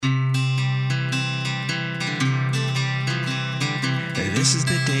This is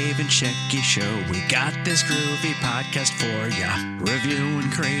the Dave and Shecky Show. We got this groovy podcast for ya. Reviewing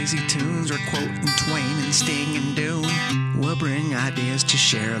crazy tunes or quoting Twain and Sting and Dune. We'll bring ideas to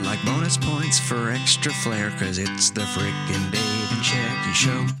share like bonus points for extra flair, cause it's the frickin' Dave and Shecky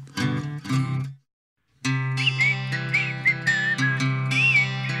Show.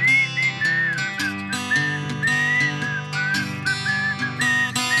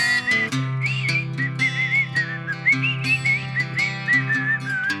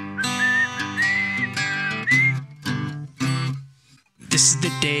 This is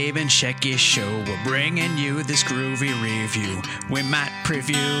the Dave and Shecky Show. We're bringing you this groovy review. We might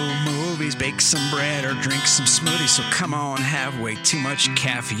preview movies, bake some bread, or drink some smoothies. So come on, have way too much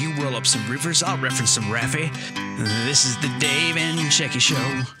caffeine. You roll up some rivers, I'll reference some Raffy. This is the Dave and Shecky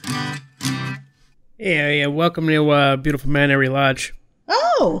Show. Yeah, welcome to Beautiful Mannery Lodge.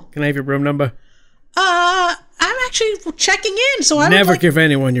 Oh. Can I have your room number? I'm actually checking in, so I never give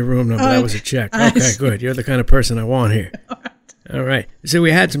anyone your room number. That was a check. Okay, good. You're the kind of person I want here. All right. So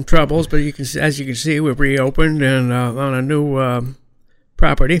we had some troubles, but as you can see, we've reopened and on a new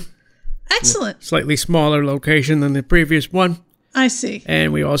property. Excellent. Slightly smaller location than the previous one. I see.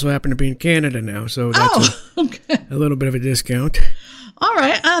 And we also happen to be in Canada now, so that's a little bit of a discount. All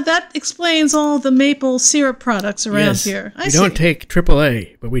right. That explains all the maple syrup products around here. We don't take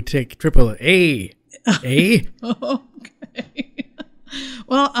AAA, but we take AAA. A? Okay.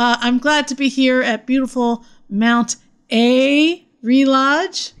 Well, I'm glad to be here at beautiful Mount A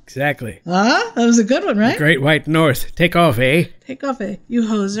Lodge. Exactly. That was a good one, right? The Great White North. Take off, eh? Take off, eh? You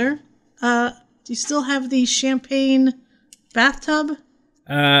hoser. Do you still have the champagne bathtub?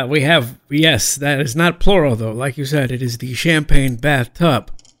 We have, yes. That is not plural, though. Like you said, it is the champagne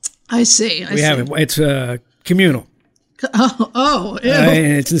bathtub. I see. We have it. It's communal. Oh, ew.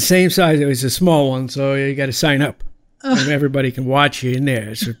 And it's the same size. It was a small one, so you got to sign up. And everybody can watch you in there.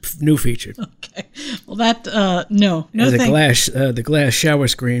 It's a new feature. Okay. Well, that no, the glass shower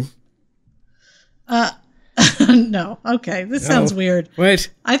screen. No. Okay. This sounds weird. What?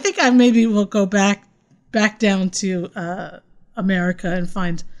 I think I maybe will go back down to America and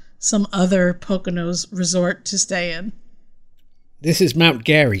find some other Poconos resort to stay in. This is Mount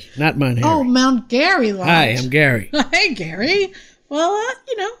Gary, not Mount Harry. Oh, Mount Gary Lodge. Hi, I'm Gary. Hey, Gary. Well,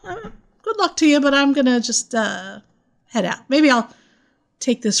 good luck to you, but I'm gonna just head out. Maybe I'll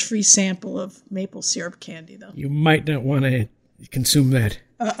take this free sample of maple syrup candy, though. You might not want to consume that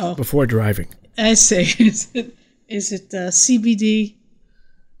before driving. I see. Is it CBD?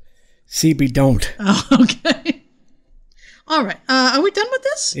 CB don't. Oh, okay. All right. Are we done with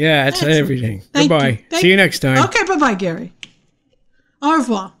this? Yeah, that's everything. Goodbye. You. See you next time. Okay, bye-bye, Gary. Au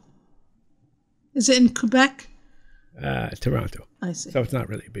revoir. Is it in Quebec? Toronto. I see. So it's not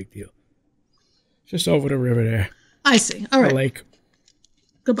really a big deal. Just over the river there. I see. All right. The lake.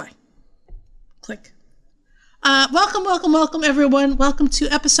 Goodbye. Click. Welcome, everyone. Welcome to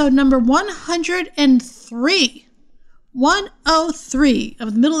episode number 103. 103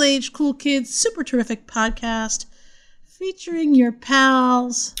 of the Middle-Aged Cool Kids Super Terrific Podcast, featuring your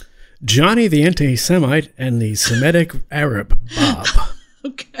pals Johnny the Anti-Semite and the Semitic Arab Bob.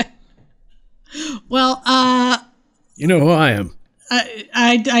 Okay. Well, you know who I am.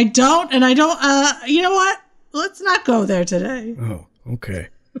 I don't, and I don't. You know what? Let's not go there today. Oh, okay.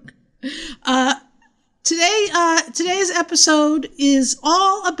 Today's episode is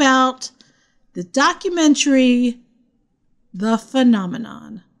all about the documentary The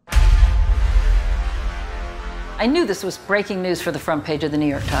Phenomenon. I knew this was breaking news for the front page of the New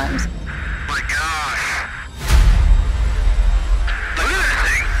York Times. My gosh. Look at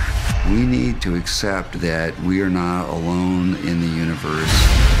this thing. We need to accept that we are not alone in the universe.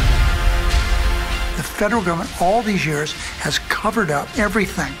 The federal government, all these years, has covered up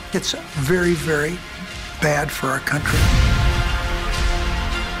everything. It's very, very bad for our country.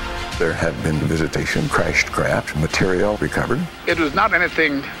 There had been visitation, crashed craft, material recovered. It was not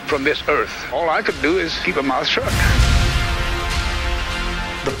anything from this earth. All I could do is keep a mouth shut.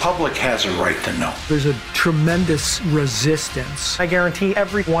 The public has a right to know. There's a tremendous resistance. I guarantee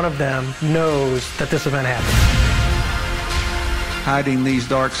every one of them knows that this event happened. Hiding these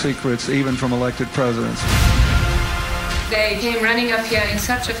dark secrets even from elected presidents. They came running up here in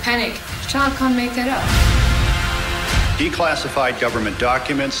such a panic. Child can't make that up. Declassified government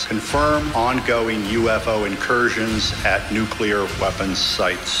documents confirm ongoing UFO incursions at nuclear weapons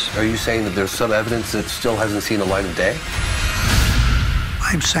sites. Are you saying that there's some evidence that still hasn't seen the light of day?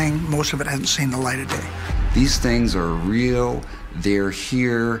 I'm saying most of it hasn't seen the light of day. These things are real. They're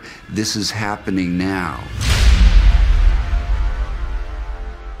here. This is happening now.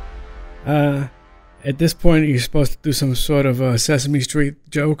 At this point, you're supposed to do some sort of Sesame Street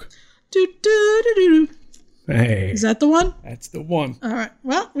joke. Do. Hey. Is that the one? That's the one. All right.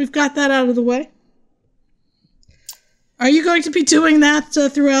 Well, we've got that out of the way. Are you going to be doing that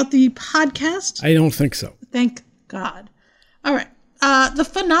throughout the podcast? I don't think so. Thank God. All right. The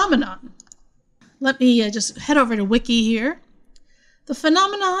Phenomenon. Let me just head over to Wiki here. The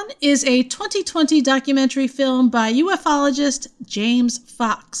Phenomenon is a 2020 documentary film by ufologist James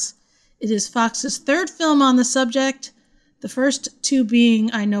Fox. It is Fox's third film on the subject, the first two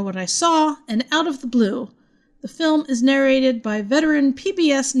being I Know What I Saw and Out of the Blue. The film is narrated by veteran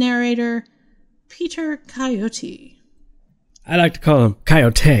PBS narrator Peter Coyote. I like to call him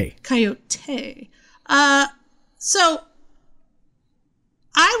Coyote. Coyote. So,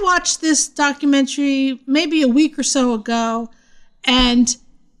 I watched this documentary maybe a week or so ago, and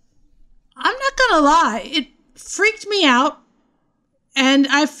I'm not gonna lie, it freaked me out, and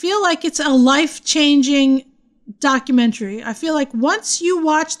I feel like it's a life-changing documentary. I feel like once you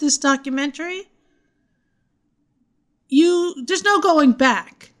watch this documentary, there's no going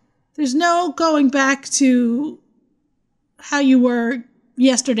back. There's no going back to how you were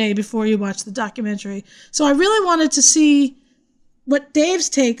yesterday before you watched the documentary. So I really wanted to see what Dave's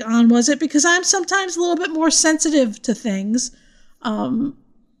take on was it, because I'm sometimes a little bit more sensitive to things.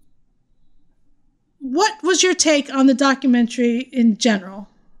 What was your take on the documentary in general?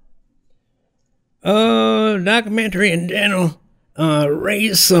 Documentary in general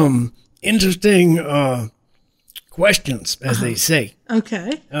raised some interesting questions, as they say.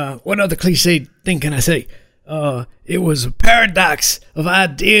 Okay. What other cliche thing can I say? It was a paradox of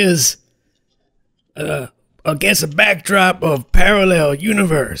ideas against a backdrop of parallel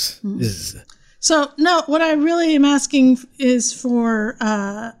universe. So, no, what I really am asking is for...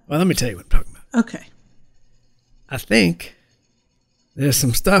 Well, let me tell you what I'm talking about. Okay. I think there's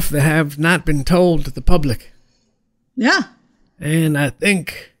some stuff that have not been told to the public. Yeah. And I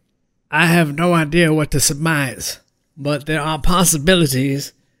think I have no idea what to surmise. But there are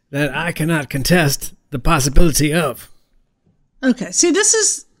possibilities that I cannot contest the possibility of. Okay, see, this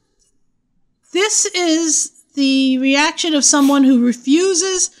is the reaction of someone who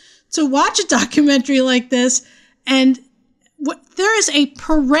refuses to watch a documentary like this, and there is a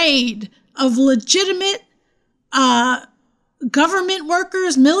parade of legitimate government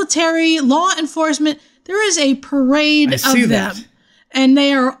workers, military, law enforcement. There is a parade of them, and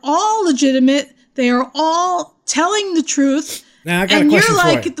they are all legitimate. They are all telling the truth. Now, I got a question for you.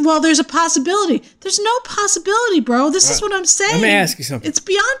 And you're like, well, there's a possibility. There's no possibility, bro. This is what I'm saying. Let me ask you something. It's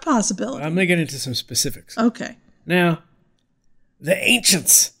beyond possibility. I'm going to get into some specifics. Okay. Now, the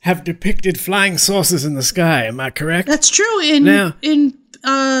ancients have depicted flying saucers in the sky. Am I correct? That's true in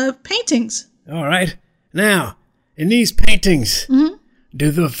paintings. All right. Now, in these paintings, do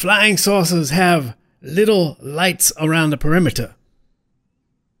the flying saucers have little lights around the perimeter?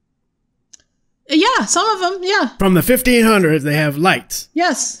 Yeah, some of them, yeah. From the 1500s, they have lights.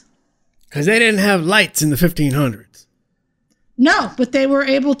 Yes. Because they didn't have lights in the 1500s. No, but they were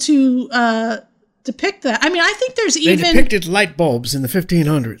able to depict that. I mean, I think there's even... They depicted light bulbs in the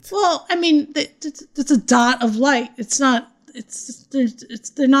 1500s. Well, I mean, it's a dot of light. It's not...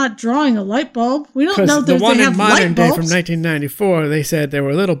 they're not drawing a light bulb. We don't know that they have light bulbs. The one in modern day from 1994, they said there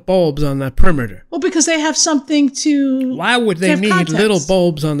were little bulbs on the perimeter. Well, because they have something to... Why would they need context. Little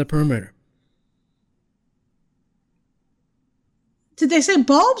bulbs on the perimeter? Did they say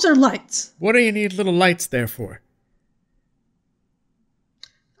bulbs or lights? What do you need little lights there for?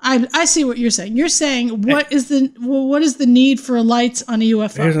 I see what you're saying. You're saying what is the need for lights on a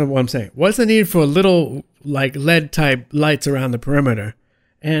UFO? Here's what I'm saying. What's the need for little like LED type lights around the perimeter?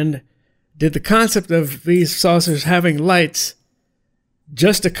 And did the concept of these saucers having lights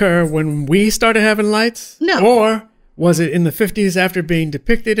just occur when we started having lights? No. Or was it in the 50s after being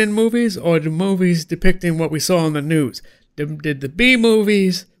depicted in movies, or the movies depicting what we saw on the news? Did the B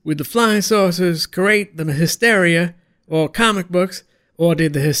movies with the flying saucers create the hysteria or comic books, or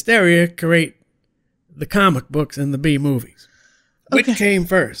did the hysteria create the comic books and the B movies? Which came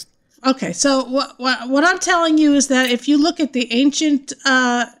first? Okay, so what I'm telling you is that if you look at the ancient,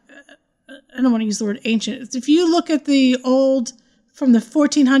 I don't want to use the word ancient, if you look at the old, from the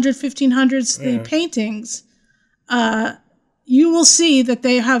 1400s, 1500s, the paintings, you will see that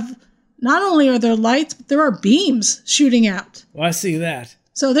they have... Not only are there lights, but there are beams shooting out. Well, I see that.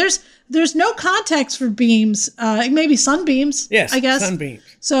 So there's no context for beams. Maybe sunbeams. Yes, I guess sunbeams.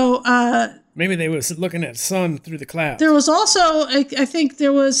 So maybe they were looking at sun through the clouds. There was also, I think,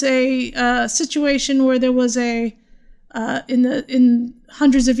 there was a situation where there was in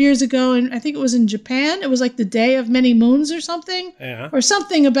hundreds of years ago, and I think it was in Japan. It was like the day of many moons or something, yeah, or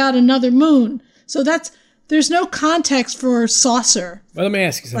something about another moon. So there's no context for saucer. Well, let me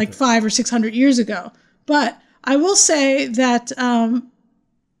ask you something. Like 500 or 600 years ago. But I will say that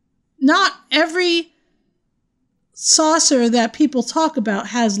not every saucer that people talk about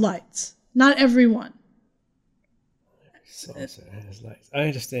has lights. Not every one. Saucer has lights. I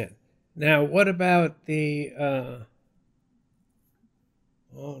understand. Now, what about the...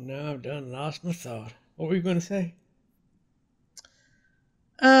 Oh, now I've lost my thought. What were you going to say?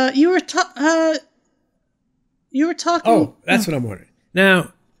 You were talking... Oh, that's what I'm wondering.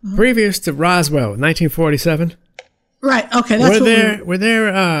 Now, previous to Roswell, 1947... Right, okay, that's were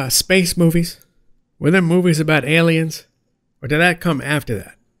there space movies? Were there movies about aliens? Or did that come after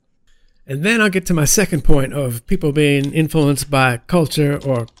that? And then I'll get to my second point of people being influenced by culture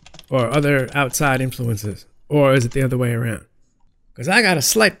or other outside influences. Or is it the other way around? Because I got a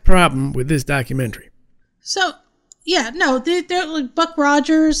slight problem with this documentary. So, yeah, no, they're like Buck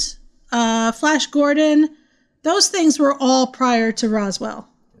Rogers, Flash Gordon. Those things were all prior to Roswell.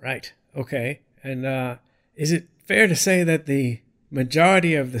 Right, okay. And is it fair to say that the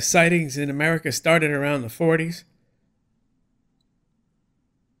majority of the sightings in America started around the 40s?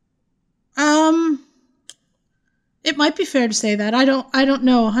 It might be fair to say that. I don't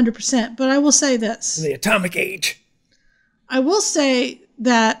know 100%, but I will say this. The atomic age. I will say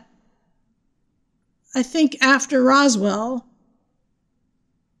that I think after Roswell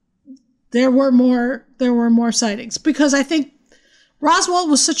there were more sightings, because I think Roswell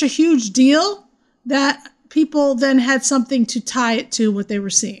was such a huge deal that people then had something to tie it to what they were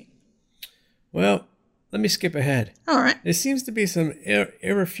seeing. Well, let me skip ahead. All right. There seems to be some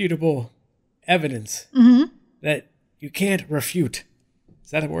irrefutable evidence that you can't refute.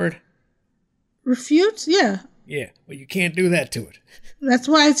 Is that a word? Refute? Yeah. Yeah, well, you can't do that to it. That's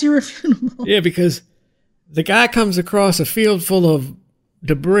why it's irrefutable. Yeah, because the guy comes across a field full of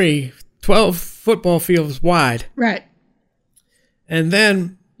debris, 12 football fields wide. Right. And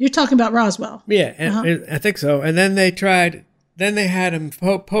then... You're talking about Roswell. Yeah, and I think so. And then they had him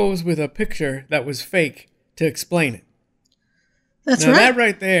pose with a picture that was fake to explain it. That's now, right. That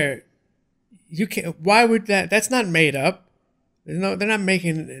right there, you can't. Why would that? That's not made up. They're not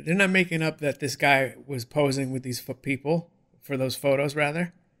making up that this guy was posing with these people for those photos,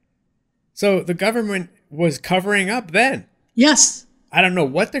 rather. So the government was covering up then. Yes. I don't know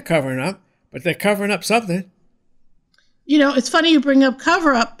what they're covering up, but they're covering up something. You know, it's funny you bring up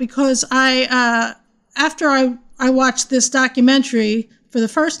cover up, because after I watched this documentary for the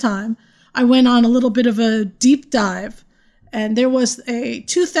first time, I went on a little bit of a deep dive, and there was a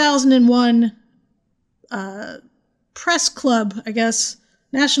 2001 press club, I guess,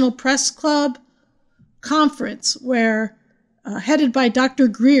 National Press Club conference where headed by Dr.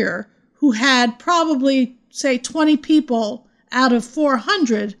 Greer, who had probably, say, 20 people out of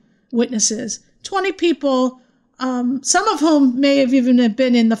 400 witnesses, 20 people, some of whom may have even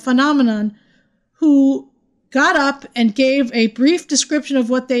been in the phenomenon, who got up and gave a brief description of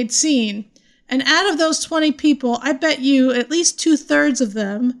what they'd seen. And out of those 20 people, I bet you at least 2/3 of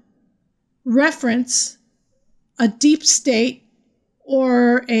them reference a deep state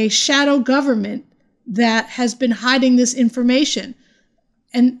or a shadow government that has been hiding this information.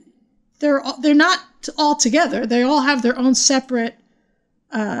 And they're not all together. They all have their own separate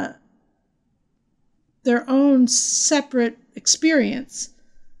experience.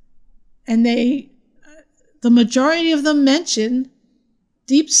 And the majority of them mention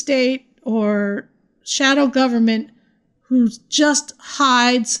deep state or shadow government who just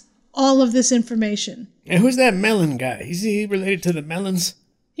hides all of this information. And who's that Mellon guy? Is he related to the Mellons?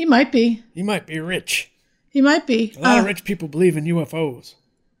 He might be. He might be rich. He might be. A lot of rich people believe in UFOs.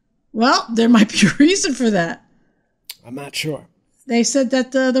 Well, there might be a reason for that. I'm not sure. They said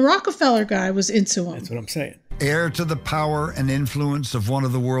that the Rockefeller guy was into him. That's what I'm saying. Heir to the power and influence of one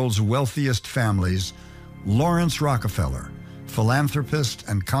of the world's wealthiest families, Lawrence Rockefeller, philanthropist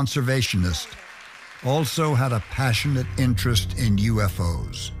and conservationist, also had a passionate interest in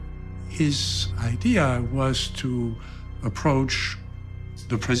UFOs. His idea was to approach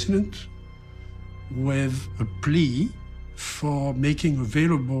the president with a plea for making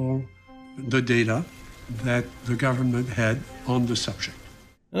available the data that the government had on the subject.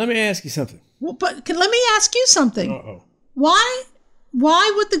 Let me ask you something. Well, but let me ask you something. Uh-oh. Why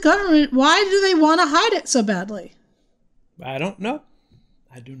would the government, why do they want to hide it so badly? I don't know.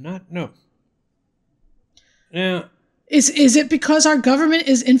 I do not know. Now, is it because our government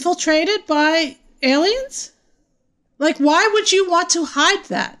is infiltrated by aliens? Like, why would you want to hide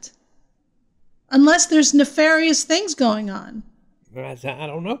that? Unless there's nefarious things going on. I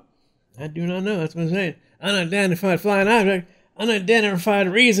don't know. I do not know. That's what I'm saying. Unidentified flying object. Unidentified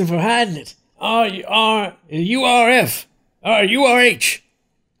reason for hiding it. URF. Or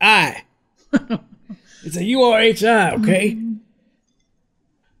URH-I. It's a URH-I, okay?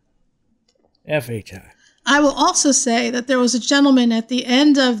 FHI. I will also say that there was a gentleman at the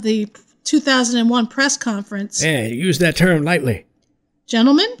end of the 2001 press conference. Yeah, you use that term lightly.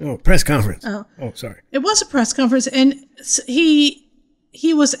 Gentleman? Oh, press conference. Oh, sorry. It was a press conference, and he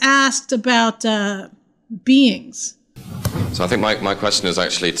was asked about beings. So I think my question is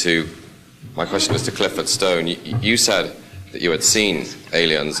actually to Clifford Stone. You said that you had seen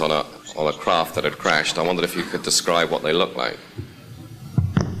aliens on a craft that had crashed. I wondered if you could describe what they looked like.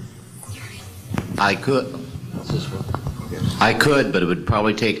 I could, but it would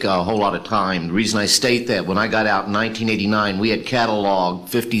probably take a whole lot of time. The reason I state that, when I got out in 1989, we had cataloged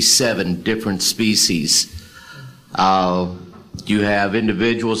 57 different species. You have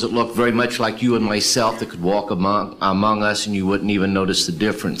individuals that look very much like you and myself that could walk among us and you wouldn't even notice the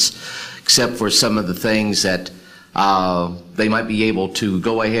difference, except for some of the things that they might be able to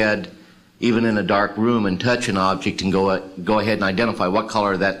go ahead, even in a dark room, and touch an object and go ahead and identify what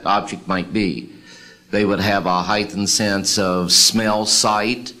color that object might be. They would have a heightened sense of smell,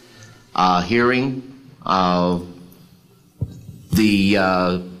 sight, hearing.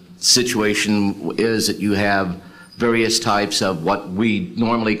 The situation is that you have various types of what we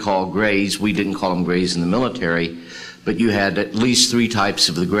normally call grays. We didn't call them grays in the military, but you had at least 3 types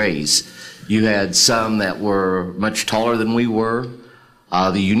of the grays. You had some that were much taller than we were.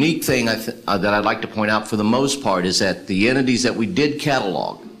 The unique thing that I'd like to point out for the most part is that the entities that we did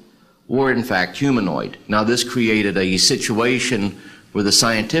catalog were in fact humanoid. Now this created a situation where the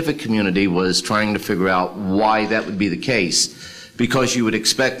scientific community was trying to figure out why that would be the case, because you would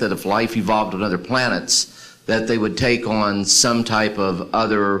expect that if life evolved on other planets, that they would take on some type of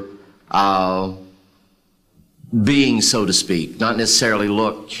other being, so to speak, not necessarily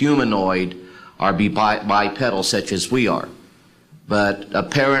look humanoid or be bipedal such as we are. But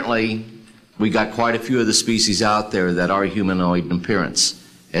apparently we got quite a few of the species out there that are humanoid in appearance,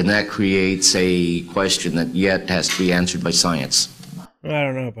 and that creates a question that yet has to be answered by science. I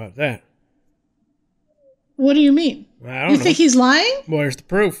don't know about that. What do you mean? I don't know. You think he's lying? Where's the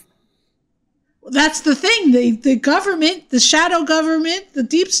proof? That's the thing. The government, the shadow government, the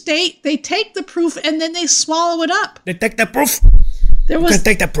deep state, they take the proof and then they swallow it up. They take the proof.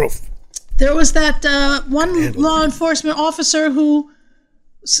 Take the proof. There was that one law enforcement officer who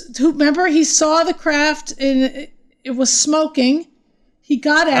remember, he saw the craft and it was smoking. He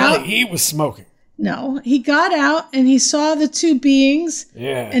got out. He was smoking. No, he got out and he saw the 2 beings.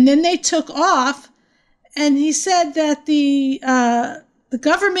 Yeah. And then they took off. And he said that the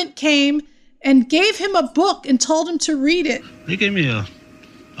government came and gave him a book and told him to read it. They gave me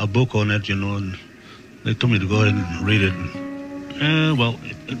a book on it, and they told me to go ahead and read it. Well,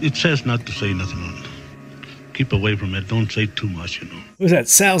 it says not to say nothing on it. Keep away from it. Don't say too much, Who's that?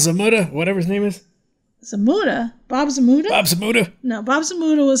 Sal Zamuda? Whatever his name is? Zamuda? Bob Zamuda? Bob Zamuda? No, Bob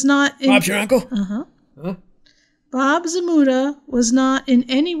Zamuda was not in... Bob's your uncle? Uh-huh. Huh? Bob Zamuda was not in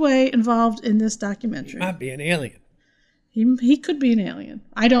any way involved in this documentary. He might be an alien. He could be an alien.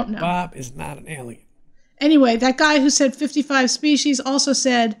 I don't know. Bob is not an alien. Anyway, that guy who said 55 species also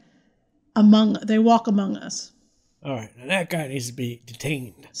said, they walk among us. All right. Now that guy needs to be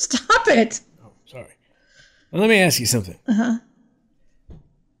detained. Stop it. Oh, sorry. Well, let me ask you something. Uh-huh.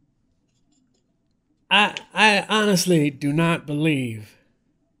 I honestly do not believe.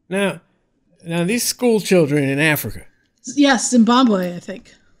 Now these school children in Africa. Yes, Zimbabwe, I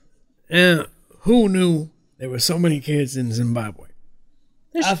think. Now, who knew there were so many kids in Zimbabwe?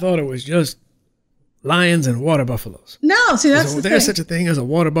 I thought it was just lions and water buffaloes. No, see, that's the thing. There's such a thing as a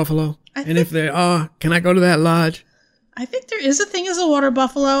water buffalo? And if there are, can I go to that lodge? I think there is a thing as a water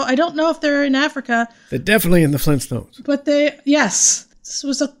buffalo. I don't know if they're in Africa. They're definitely in the Flintstones. But yes. This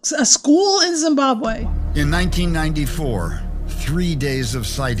was a school in Zimbabwe. In 1994, 3 days of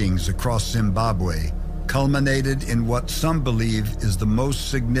sightings across Zimbabwe culminated in what some believe is the most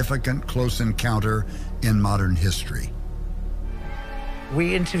significant close encounter in modern history.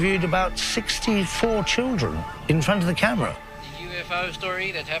 We interviewed about 64 children in front of the camera. The UFO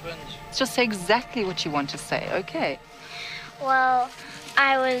story that happened. Just say exactly what you want to say, okay? Well,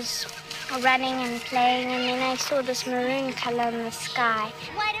 I was running and playing, and then I saw this maroon color in the sky.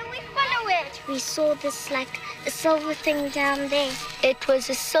 Why don't we follow it? We saw this, like, a silver thing down there. It was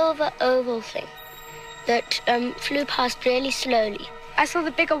a silver oval thing that flew past really slowly. I saw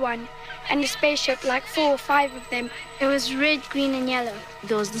the bigger one, and the spaceship, like 4 or 5 of them. It was red, green, and yellow.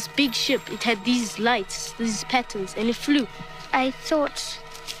 There was this big ship. It had these lights, these patterns, and it flew. I thought,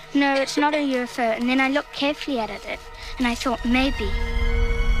 no, it's not a UFO. And then I looked carefully at it, and I thought, maybe.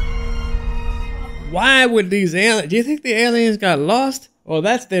 Why would these aliens... Do you think the aliens got lost? Or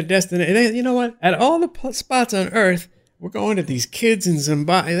that's their destination? You know what? At all the spots on Earth, we're going to these kids in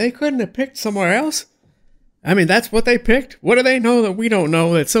Zimbabwe. They couldn't have picked somewhere else? I mean, that's what they picked? What do they know that we don't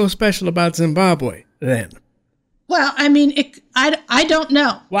know that's so special about Zimbabwe then? Well, I mean, I don't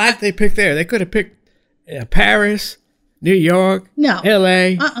know. Why did they pick there? They could have picked Paris, New York, No.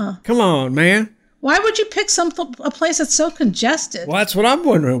 L.A. Come on, man. Why would you pick a place that's so congested? Well, that's what I'm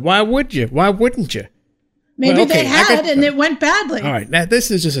wondering. Why would you? Why wouldn't you? Maybe they had, and it went badly. All right, now this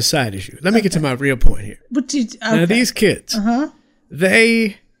is just a side issue. Let me get to my real point here. Now, these kids,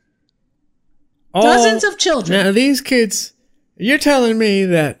 they... Dozens of children. Now, these kids, you're telling me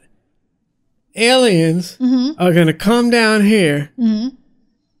that aliens are going to come down here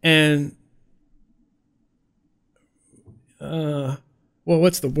and... well,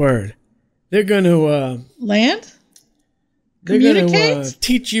 what's the word? They're going to... land? They're going to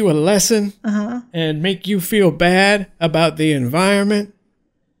teach you a lesson and make you feel bad about the environment.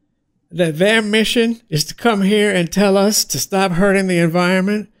 That their mission is to come here and tell us to stop hurting the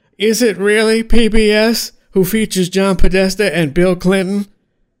environment. Is it really PBS, who features John Podesta and Bill Clinton?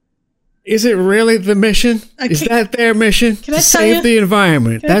 Is it really the mission? Is that their mission? To save the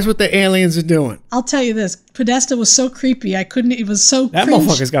environment? That's what the aliens are doing. I'll tell you this. Podesta was so creepy. I couldn't... It was so That cringe.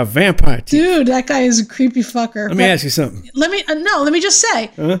 motherfucker's got vampire teeth. Dude, that guy is a creepy fucker. Let me ask you something. Let me just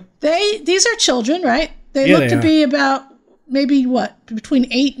say. These are children, right? They Yeah, look they to be about maybe between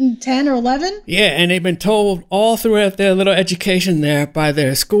 8 and 10 or 11? Yeah, and they've been told all throughout their little education there by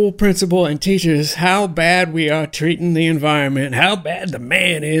their school principal and teachers how bad we are treating the environment, how bad the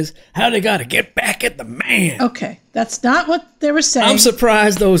man is, how they got to get back at the man. Okay, that's not what they were saying. I'm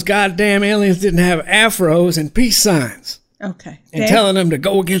surprised those goddamn aliens didn't have afros and peace signs. Okay. And Dave? telling them to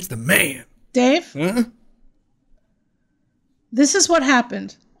go against the man. Dave? This is what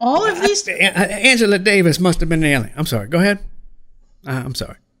happened. All of these... Angela Davis must have been an alien. I'm sorry. Go ahead. I'm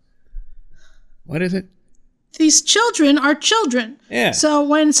sorry. What is it? These children are children. Yeah. So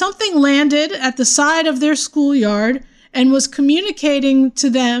when something landed at the side of their schoolyard and was communicating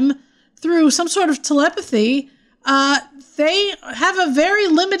to them through some sort of telepathy, they have a very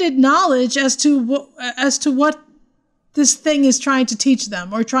limited knowledge as to what this thing is trying to teach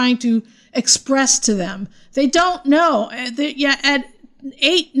them or trying to express to them. They don't know. At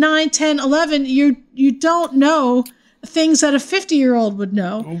 8, 9, 10, 11, you don't know things that a 50-year-old would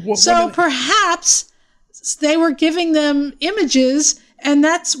know. Perhaps they were giving them images, and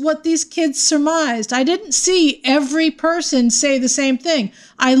that's what these kids surmised. I didn't see every person say the same thing.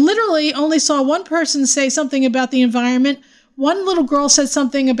 I literally only saw one person say something about the environment. One little girl said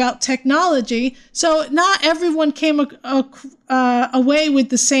something about technology. So not everyone came away with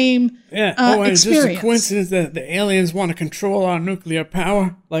the same experience. Is this a coincidence that the aliens want to control our nuclear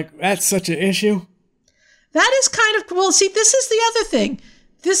power? Like, that's such an issue? That is kind of... Well, see, this is the other thing.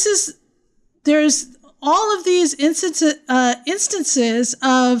 There's all of these instances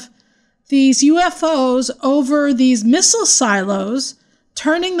of these UFOs over these missile silos,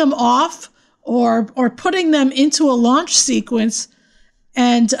 turning them off or putting them into a launch sequence.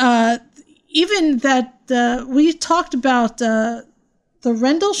 And even that we talked about the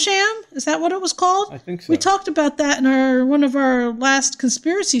Rendlesham. Is that what it was called? I think so. We talked about that in one of our last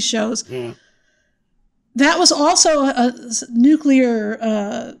conspiracy shows. Yeah. That was also a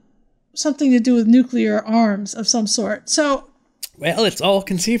nuclear, something to do with nuclear arms of some sort. So, well, it's all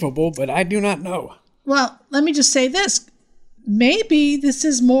conceivable, but I do not know. Well, let me just say this. Maybe this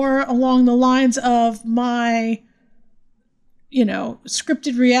is more along the lines of my,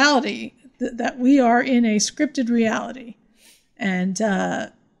 scripted reality, that we are in a scripted reality. And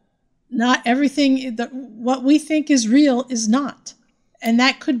not everything, what we think is real is not. And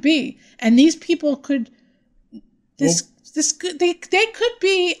that could be. And these people could... They could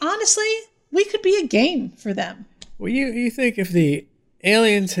be, honestly, we could be a game for them. Well, you think if the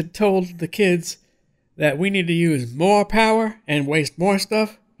aliens had told the kids that we need to use more power and waste more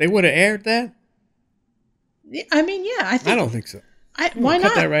stuff, they would have aired that? I mean, yeah, I think... I don't think so. Why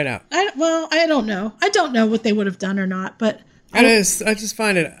not? Cut that right out. I don't know. I don't know what they would have done or not, but... I just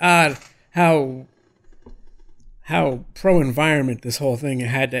find it odd how pro-environment this whole thing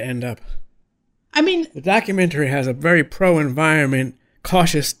had to end up. I mean... The documentary has a very pro-environment,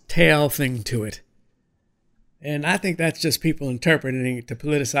 cautious tale thing to it. And I think that's just people interpreting it to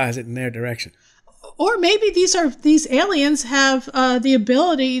politicize it in their direction. Or maybe these aliens have the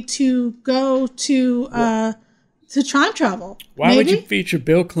ability to go to time travel. Why would you feature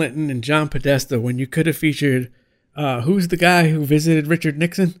Bill Clinton and John Podesta when you could have featured... who's the guy who visited Richard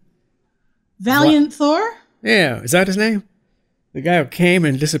Nixon? Valiant Thor? Yeah, is that his name? The guy who came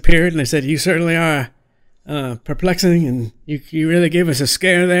and disappeared, and they said, "You certainly are perplexing, and you really gave us a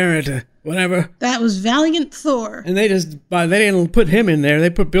scare there at whatever." That was Valiant Thor. And they didn't put him in there. They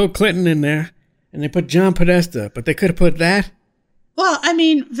put Bill Clinton in there, and they put John Podesta, but they could have put that. Well, I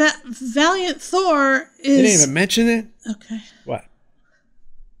mean, Valiant Thor is... They didn't even mention it? Okay. What?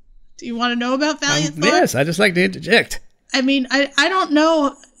 Do you want to know about Valiant Thor? Yes, I just like to interject. I mean, I don't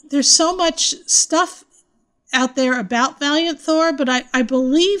know. There's so much stuff out there about Valiant Thor, but I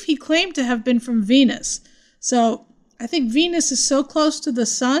believe he claimed to have been from Venus. So I think Venus is so close to the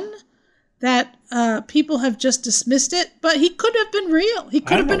sun that people have just dismissed it. But he could have been real. He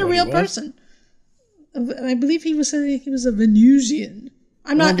could have been a real person. I believe he was a Venusian.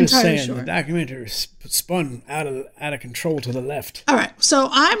 I'm not entirely sure. The documentary spun out of control to the left. All right, so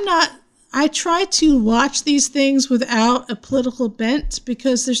I try to watch these things without a political bent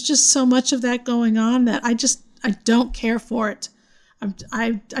because there's just so much of that going on that I don't care for it.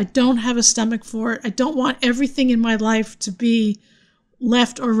 I don't have a stomach for it. I don't want everything in my life to be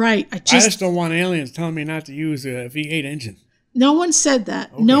left or right. I just don't want aliens telling me not to use a V8 engine. No one said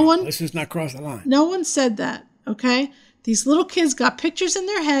that. Okay, let's just not cross the line. No one said that, okay? These little kids got pictures in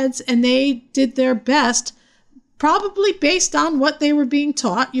their heads and they did their best, probably based on what they were being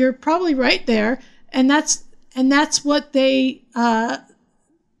taught. You're probably right there. And that's what they,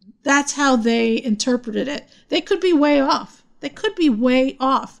 that's how they interpreted it. They could be way off.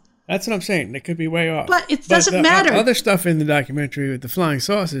 That's what I'm saying. They could be way off. But it doesn't matter. Other stuff in the documentary with the flying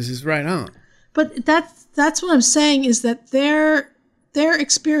saucers is right on. But that's what I'm saying is that their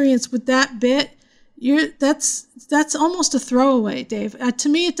experience with that bit, that's almost a throwaway, Dave. To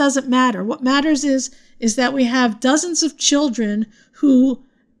me, it doesn't matter. What matters is that we have dozens of children who,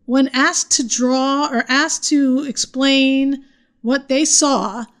 when asked to draw or asked to explain what they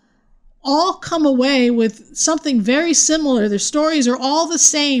saw, all come away with something very similar. Their stories are all the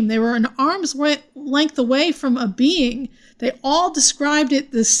same. They were an arm's length away from a being. They all described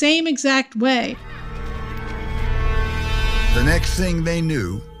it the same exact way. The next thing they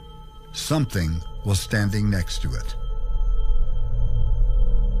knew, something was standing next to it.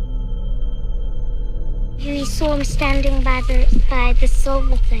 We saw him standing by the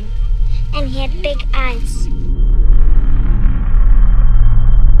silver thing, and he had big eyes.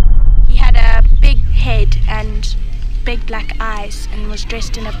 He had a big head and big black eyes and was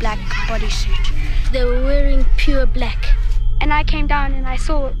dressed in a black bodysuit. They were wearing pure black. And I came down and I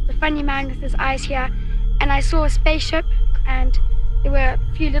saw the funny man with his eyes here, and I saw a spaceship, and there were a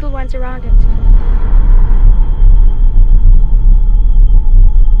few little ones around it.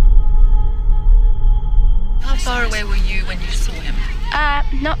 How far away were you when you saw him?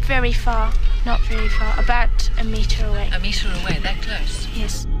 Not very far, about a meter away. A meter away, that close?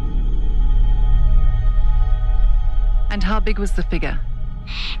 Yes. And how big was the figure?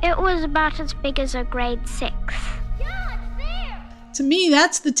 It was about as big as a grade 6. To me,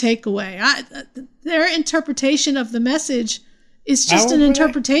 that's the takeaway. Their interpretation of the message is just an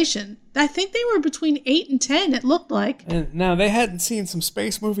interpretation. I think they were between 8 and 10, it looked like. And now, they hadn't seen some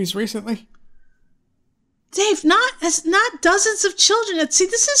space movies recently? Dave, not dozens of children. See,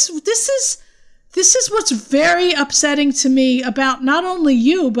 this is what's very upsetting to me about not only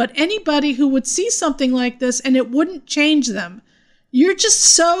you, but anybody who would see something like this and it wouldn't change them. You're just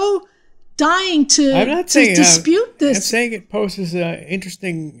so dying to dispute this. I'm saying it poses an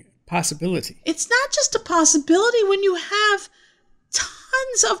interesting possibility. It's not just a possibility when you have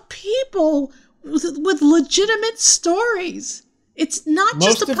tons of people with legitimate stories. It's not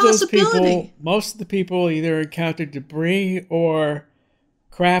just a possibility. Most of the people either encountered debris or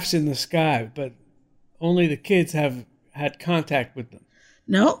crafts in the sky, but only the kids have had contact with them.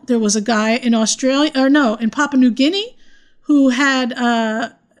 No, there was a guy in in Papua New Guinea who had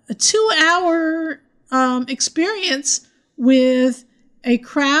a 2-hour experience with a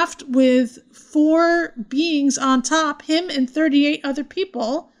craft with 4 beings on top, him and 38 other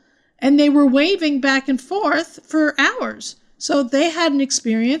people, and they were waving back and forth for hours. So they had an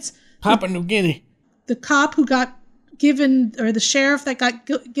experience. Papua New Guinea. The cop who got given, or the sheriff that got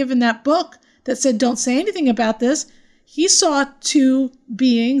given that book that said, don't say anything about this, he saw 2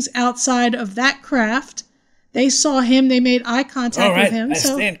 beings outside of that craft. They saw him. They made eye contact with him. I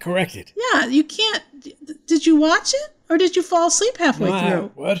stand corrected. Yeah, you can't. Did you watch it? Or did you fall asleep halfway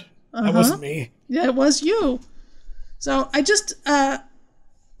through? What? That wasn't me. Yeah, it was you. So I just,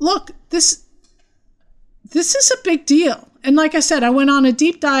 look, this is a big deal. And like I said, I went on a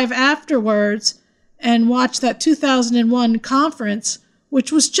deep dive afterwards and watched that 2001 conference,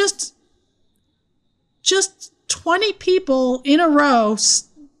 which was just 20 people in a row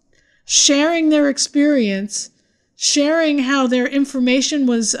sharing their experience, sharing how their information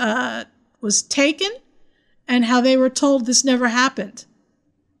was taken and how they were told this never happened.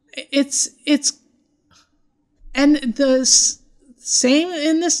 It's and the same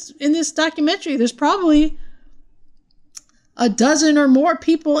in this documentary. There's probably a dozen or more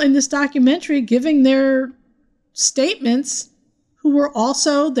people in this documentary giving their statements who were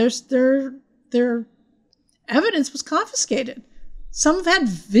also their evidence was confiscated. Some have had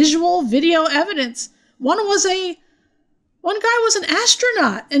visual video evidence. One guy was an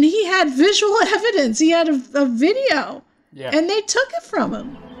astronaut and he had visual evidence. He had a video, and they took it from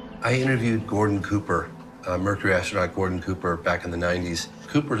him. I interviewed Gordon Cooper, Mercury astronaut Gordon Cooper, back in the 90s.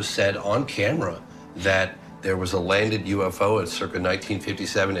 Cooper said on camera that there was a landed UFO at circa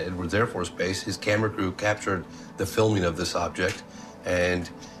 1957 at Edwards Air Force Base. His camera crew captured the filming of this object, and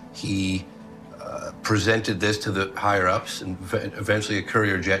he presented this to the higher-ups, and eventually a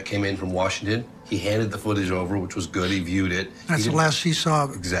courier jet came in from Washington. He handed the footage over, which was good. He viewed it. That's the last he saw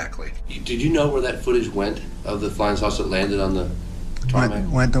of it. Exactly. Did you know where that footage went of the flying saucer that landed on the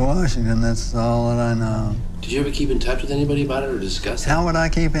tarmac? Went to Washington. That's all that I know. Did you ever keep in touch with anybody about it or discuss it? How would I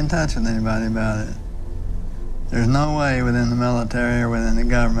keep in touch with anybody about it? There's no way within the military or within the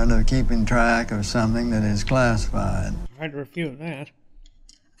government of keeping track of something that is classified. I'd refute that.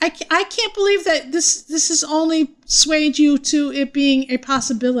 I can't believe that this has only swayed you to it being a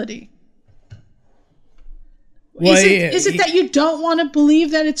possibility. Well, is it that you don't want to believe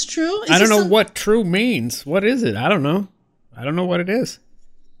that it's true? I don't know what true means. What is it? I don't know. I don't know what it is.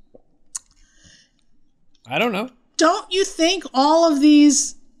 I don't know. Don't you think all of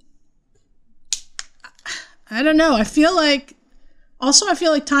these... I don't know. I feel like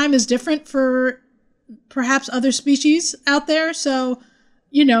time is different for perhaps other species out there. So,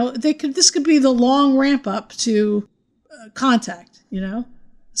 this could be the long ramp up to contact,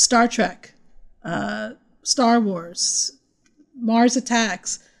 Star Trek, Star Wars, Mars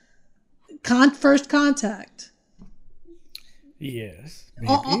Attacks, First Contact. Yes.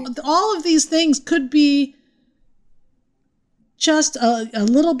 All of these things could be just a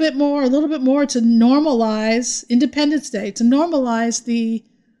little bit more to normalize Independence Day, to normalize the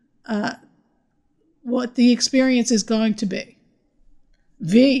what the experience is going to be.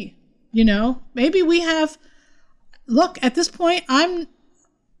 Maybe we have. Look, at this point, I'm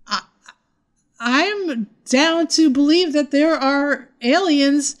down to believe that there are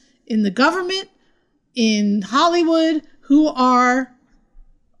aliens in the government, in Hollywood, who are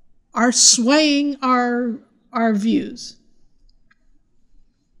swaying our views.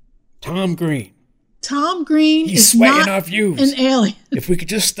 Tom Green. He's swaying not our views. An alien. If we could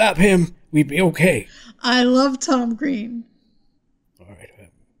just stop him, we'd be okay. I love Tom Green. All right,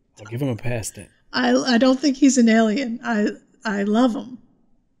 I'll give him a pass then. I don't think he's an alien. I love him.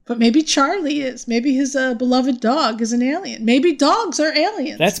 But maybe Charlie is. Maybe his beloved dog is an alien. Maybe dogs are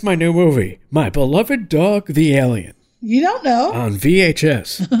aliens. That's my new movie. My Beloved Dog, the Alien. You don't know. On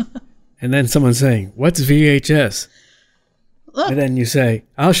VHS. And then someone saying, what's VHS? Look. And then you say,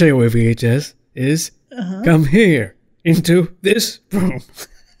 I'll show you where VHS is. Come here, into this room.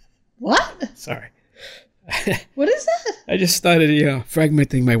 What? Sorry. What is that? I just started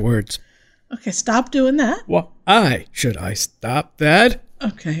fragmenting my words. Okay, stop doing that. Why should I stop that?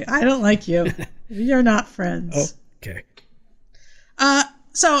 Okay, I don't like you. You're not friends. Okay.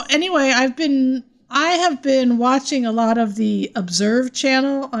 So anyway, I have been watching a lot of the Observe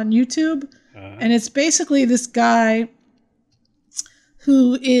channel on YouTube, and it's basically this guy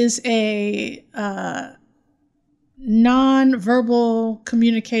who is a non-verbal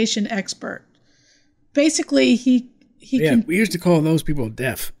communication expert. Basically, he can... we used to call those people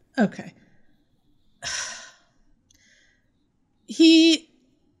deaf. Okay. He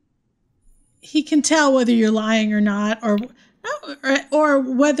can tell whether you're lying or not, or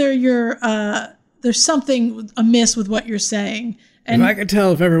whether you're there's something amiss with what you're saying. And if I could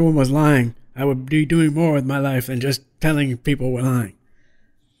tell if everyone was lying, I would be doing more with my life than just telling people we're lying.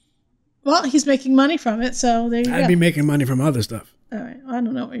 Well, he's making money from it, so there you go. I'd be making money from other stuff. All right. Well, I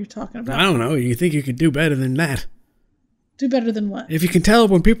don't know what you're talking about. I don't know. You think you could do better than that? Do better than what? If you can tell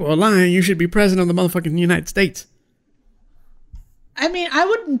when people are lying, you should be president of the motherfucking United States. I mean,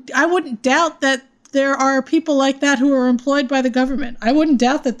 I wouldn't doubt that there are people like that who are employed by the government. I wouldn't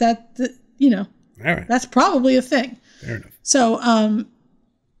doubt that All right. That's probably a thing. Fair enough. So, I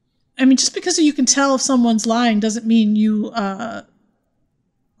mean, just because you can tell if someone's lying doesn't mean you are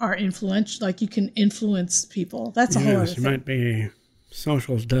influential. Like you can influence people. That's a whole other thing. You might be a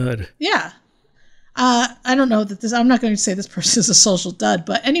social dud. Yeah. I don't know that I'm not going to say this person is a social dud,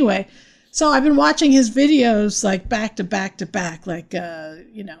 but anyway, So I've been watching his videos like back to back to back, like the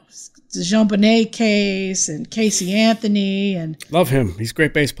Jean Bonnet case and Casey Anthony and love him. He's a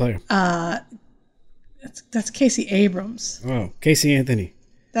great bass player. That's Casey Abrams. Oh, Casey Anthony.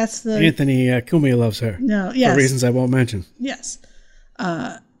 That's the Anthony Cumia loves her. No, yes. For reasons I won't mention. Yes.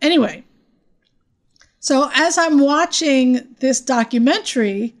 Anyway, so as I'm watching this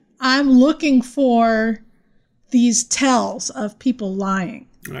documentary, I'm looking for these tells of people lying.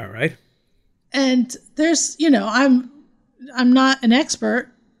 All right. And there's, I'm not an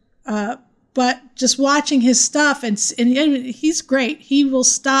expert, but just watching his stuff and he's great. He will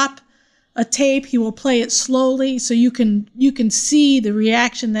stop a tape. He will play it slowly so you can see the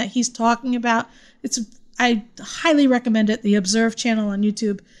reaction that he's talking about. I highly recommend it. The Observe channel on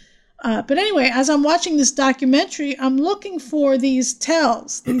YouTube. But anyway, as I'm watching this documentary, I'm looking for these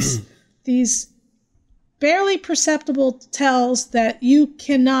tells, these barely perceptible tells that you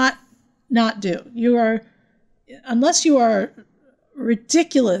cannot not do. Unless you are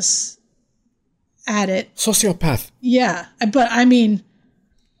ridiculous at it. Sociopath. Yeah, but I mean,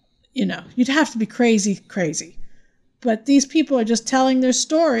 you'd have to be crazy. But these people are just telling their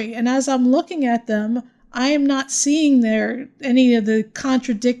story, and as I'm looking at them, I am not seeing any of the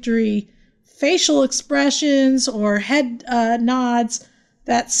contradictory facial expressions or head nods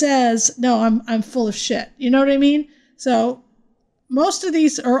that says, no, I'm full of shit. You know what I mean? So most of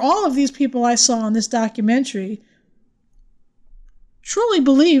these, or all of these people I saw in this documentary truly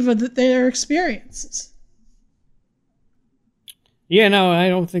believe that their experiences. Yeah, no, I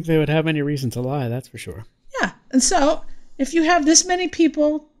don't think they would have any reason to lie, that's for sure. Yeah, and so if you have this many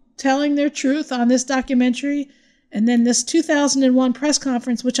people telling their truth on this documentary, and then this 2001 press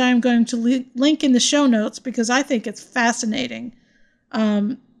conference, which I am going to link in the show notes because I think it's fascinating,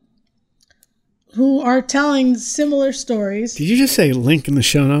 who are telling similar stories. Did you just say link in the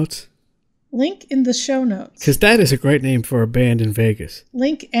show notes? Link in the show notes. Because that is a great name for a band in Vegas.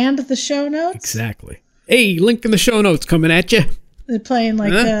 Link and the show notes? Exactly. Hey, link in the show notes coming at you. They're playing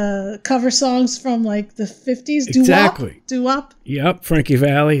cover songs from like the 50s. Exactly. Doo-wop. Yep, Frankie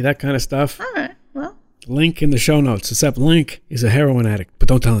Valli, that kind of stuff. All right, well. Link in the show notes, except Link is a heroin addict, but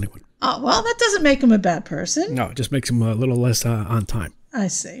don't tell anyone. Oh, well, that doesn't make him a bad person. No, it just makes him a little less on time. I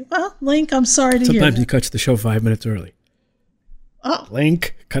see. Well, Link, I'm sorry to hear that. Sometimes he cuts the show 5 minutes early. Oh.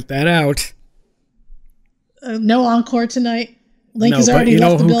 Link, cut that out. No encore tonight. Link has already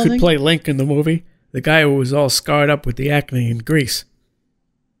left the building. You know who could play Link in the movie? The guy who was all scarred up with the acne in Grease.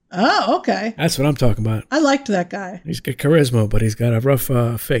 Oh, okay. That's what I'm talking about. I liked that guy. He's got charisma, but he's got a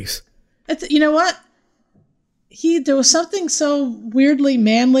rough face. You know what? There was something so weirdly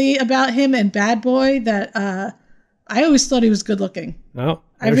manly about him and Bad Boy that I always thought he was good looking. Oh,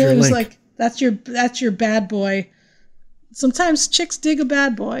 I really was like, that's your bad boy. Sometimes chicks dig a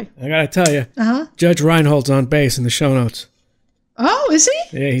bad boy. I gotta tell you, Judge Reinhold's on bass in the show notes. Oh, is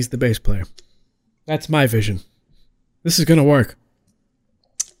he? Yeah, he's the bass player. That's my vision. This is gonna work.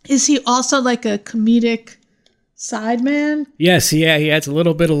 Is he also like a comedic sideman? Yes, yeah, he adds a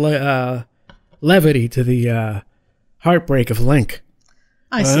little bit of levity to the heartbreak of Link.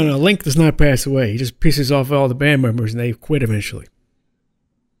 I see. don't know, Link does not pass away. He just pisses off all the band members and they quit eventually.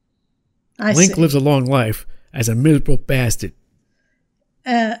 Link lives a long life as a miserable bastard.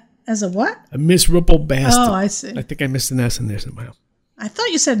 As a what? A miserable bastard. Oh, I see. I think I missed an S in there somehow. I thought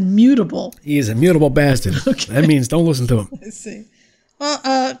you said mutable. He is a mutable bastard. Okay. That means don't listen to him. I see.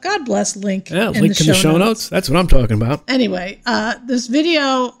 Well, God bless Link. Yeah, link in the show notes. That's what I'm talking about. Anyway, this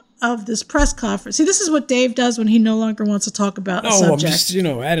video of this press conference. See, this is what Dave does when he no longer wants to talk about a subject. I'm just,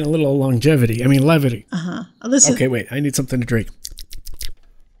 adding a little levity. Listen. Okay, wait. I need something to drink.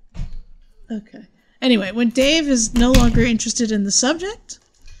 Okay. Anyway, when Dave is no longer interested in the subject,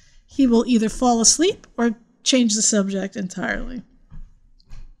 he will either fall asleep or change the subject entirely.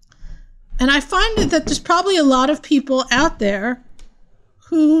 And I find that there's probably a lot of people out there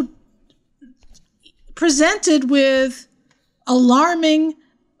who, presented with alarming,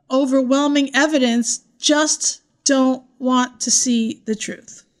 overwhelming evidence, just don't want to see the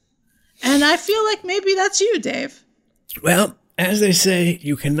truth. And I feel like maybe that's you, Dave. Well, as they say,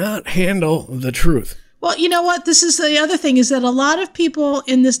 you cannot handle the truth. Well, you know what? This is the other thing, is that a lot of people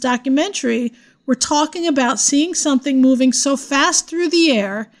in this documentary were talking about seeing something moving so fast through the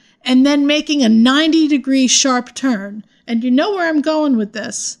air and then making a 90-degree sharp turn. And you know where I'm going with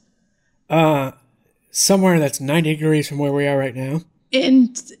this. Somewhere that's 90 degrees from where we are right now.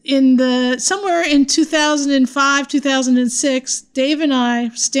 Somewhere in 2005, 2006, Dave and I,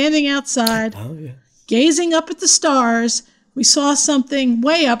 standing outside, gazing up at the stars, we saw something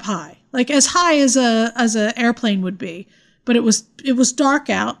way up high, like as high as a airplane would be, but it was dark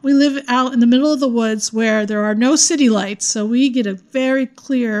out. We live out in the middle of the woods where there are no city lights, so we get a very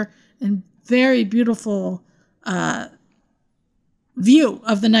clear and very beautiful view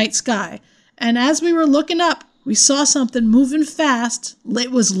of the night sky. And as we were looking up, we saw something moving fast.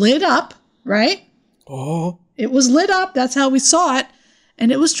 It was lit up, right? Oh. It was lit up. That's how we saw it.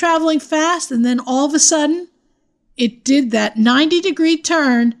 And it was traveling fast, and then all of a sudden, it did that 90-degree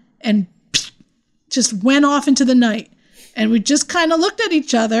turn and just went off into the night. And we just kind of looked at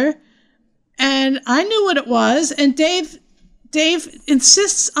each other, and I knew what it was. And Dave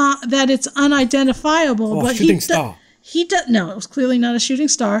insists that it's unidentifiable. Oh, but shooting star. No, it was clearly not a shooting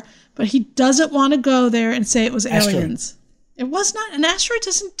star. But he doesn't want to go there and say it was Asteroid. aliens. It was not. An asteroid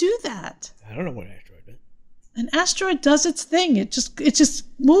doesn't do that. I don't know what asteroid is. An asteroid does its thing. It just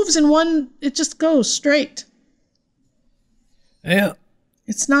moves in one. It just goes straight. Yeah.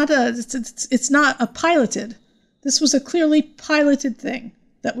 It's not a piloted. This was a clearly piloted thing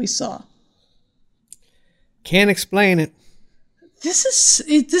that we saw. Can't explain it. This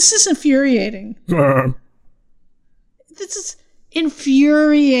is infuriating. This is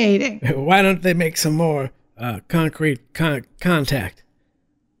infuriating. Why don't they make some more concrete contact?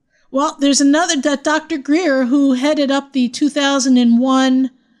 Well, there's another, that Dr. Greer, who headed up the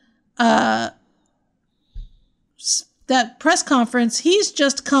 2001 that press conference. He's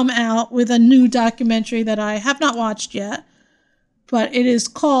just come out with a new documentary that I have not watched yet, but it is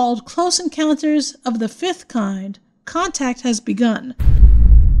called Close Encounters of the Fifth Kind. Contact has begun.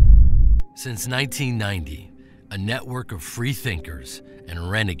 Since 1990, a network of free thinkers and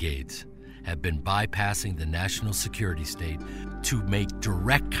renegades have been bypassing the national security state to make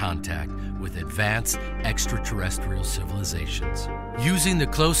direct contact with advanced extraterrestrial civilizations. Using the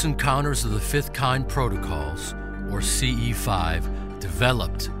Close Encounters of the Fifth Kind protocols, or CE5,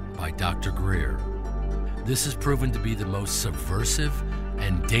 developed by Dr. Greer. This has proven to be the most subversive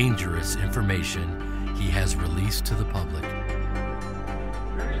and dangerous information he has released to the public.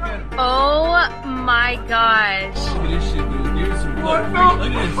 Oh my gosh. Look at this shit, dude. Here's some look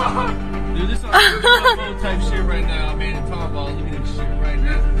at this shit. Dude, this is phone type shit right now, man. And talking about look at this shit right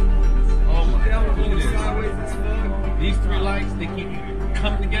now. Oh my god, look at this. These three lights, they keep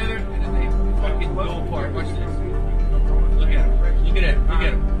coming together and then they fucking go apart. Watch this. Look at them. Look at that. Look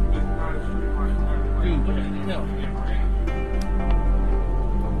at them. Dude, look at the hell.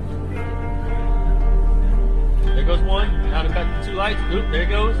 There goes one. Now they've got the two lights. Oop, there it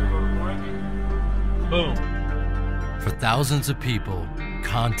goes. Boom. For thousands of people,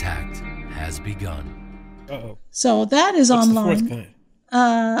 contact has begun. Uh-oh. So that is What's online. The fourth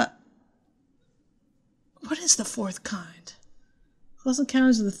kind? What is the fourth kind? Close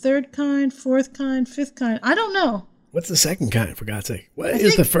Encounters of the third kind, fourth kind, fifth kind. I don't know. What's the second kind, for God's sake? What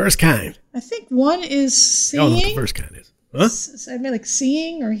is the first kind? I think one is seeing. I don't know what the first kind is. Huh? I mean, like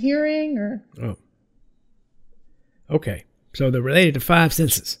seeing or hearing or. Oh. Okay. So they're related to five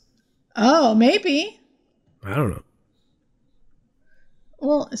senses. Oh, maybe. I don't know.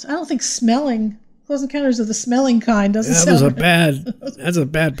 Well, I don't think smelling. Close Encounters of the smelling kind doesn't sound. That's a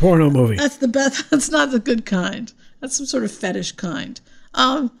bad porno movie. That's the best. That's not the good kind. That's some sort of fetish kind.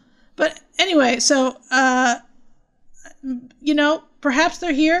 But anyway, so perhaps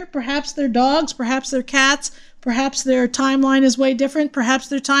they're here, perhaps they're dogs, perhaps they're cats, perhaps their timeline is way different, perhaps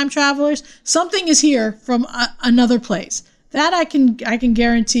they're time travelers. Something is here from another place. That I can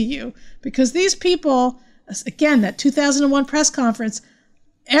guarantee you, because these people, again, that 2001 press conference,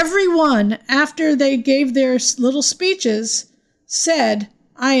 everyone after they gave their little speeches said,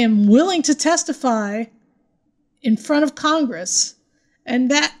 "I am willing to testify in front of Congress," and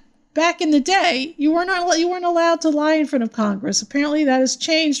that back in the day you weren't allowed to lie in front of Congress. Apparently that has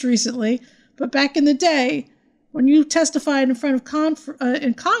changed recently, but back in the day, when you testified in front of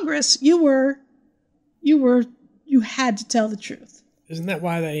in Congress, you had to tell the truth. Isn't that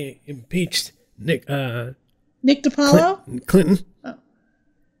why they impeached Nick DiPaolo? Clinton? Oh.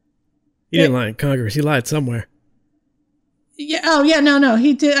 He didn't lie in Congress. He lied somewhere. Yeah. Oh, yeah. No.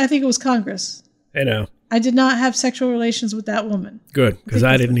 He did. I think it was Congress. I know. I did not have sexual relations with that woman. Good, because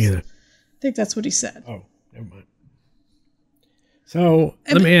I didn't either. I think that's what he said. Oh, never mind. So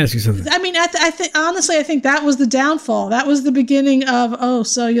let me ask you something. I mean, honestly, I think that was the downfall. That was the beginning of,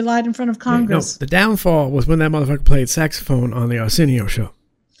 so you lied in front of Congress. No, the downfall was when that motherfucker played saxophone on the Arsenio show.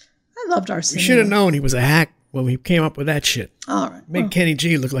 I loved Arsenio. We should have known he was a hack when we came up with that shit. All right. Made Kenny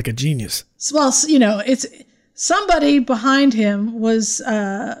G look like a genius. Well, it's somebody behind him was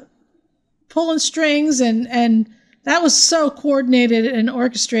pulling strings, and that was so coordinated and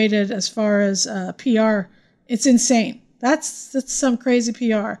orchestrated as far as PR. It's insane. That's some crazy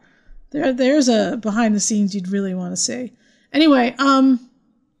PR. There's a behind the scenes you'd really want to see. Anyway,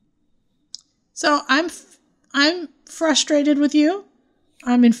 so I'm frustrated with you.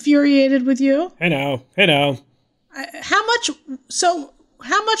 I'm infuriated with you. I know. How much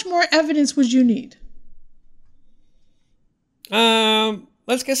more evidence would you need?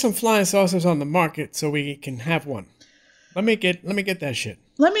 Let's get some flying saucers on the market so we can have one. Let me get that shit.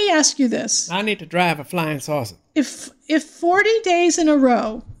 Let me ask you this. I need to drive a flying saucer. If 40 days in a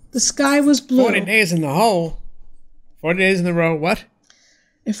row the sky was blue. 40 days in the hole. 40 days in a row, what?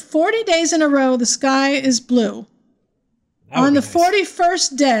 If 40 days in a row the sky is blue, on the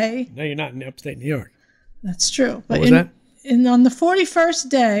 41st day... No, you're not in upstate New York. That's true. What was that? On the 41st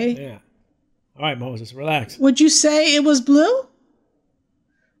day... Yeah. All right, Moses, relax. Would you say it was blue?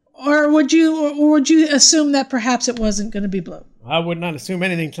 Or would you assume that perhaps it wasn't going to be blue? I would not assume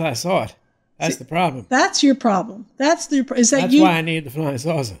anything until I saw it. That's the problem. That's your problem. That's why I need the flying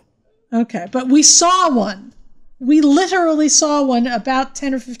saucer. Okay, but we saw one. We literally saw one about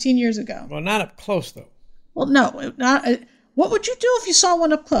 10 or 15 years ago. Well, not up close, though. Well, no. What would you do if you saw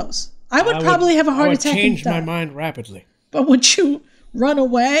one up close? I would probably have a heart attack. I would change my mind rapidly. But would you run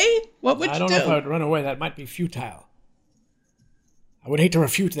away? What would you do? I don't know if I would run away. That might be futile. I would hate to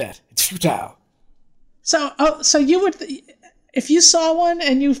refute that. It's futile. So you would, if you saw one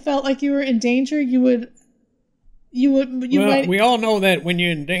and you felt like you were in danger, we all know that when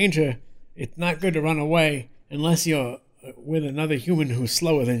you're in danger, it's not good to run away unless you're with another human who's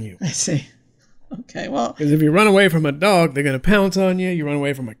slower than you. I see. Okay, well. Because if you run away from a dog, they're going to pounce on you. You run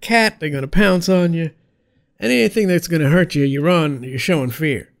away from a cat, they're going to pounce on you. Anything that's going to hurt you, you run, you're showing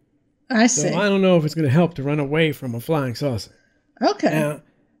fear. I see. So I don't know if it's going to help to run away from a flying saucer. Okay. Now,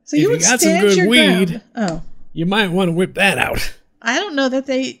 so you would got stand some good your weed, ground. you might want to whip that out. I don't know that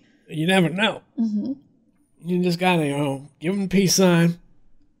they... You never know. Mm-hmm. You just got to, give them a peace sign.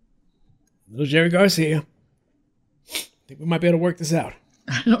 Little Jerry Garcia. I think we might be able to work this out.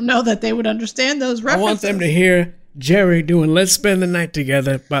 I don't know that they would understand those references. I want them to hear Jerry doing Let's Spend the Night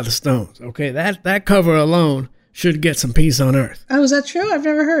Together by the Stones. Okay, that cover alone should get some peace on earth. Oh, is that true? I've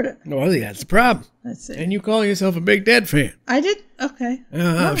never heard it. Well, that's the problem. Let's see. And you call yourself a Big Dead fan. I did? Okay.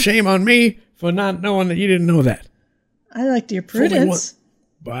 Shame on me for not knowing that you didn't know that. I like Dear Prudence.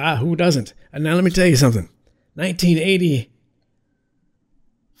 Who doesn't? And now let me tell you something.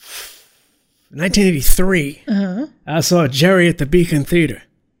 1983, I saw Jerry at the Beacon Theater.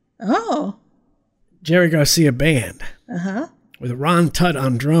 Oh. Jerry Garcia Band. With Ron Tutt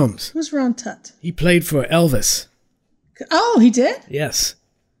on drums. Who's Ron Tutt? He played for Elvis. Oh, he did? Yes.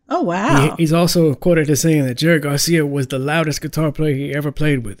 Oh, wow. He's also quoted as saying that Jerry Garcia was the loudest guitar player he ever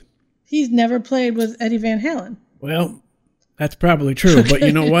played with. He's never played with Eddie Van Halen. Well, that's probably true, but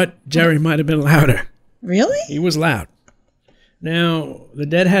you know what? Jerry might have been louder. Really? He was loud. Now, the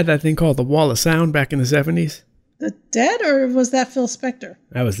Dead had that thing called the Wall of Sound back in the 70s. The Dead, or was that Phil Spector?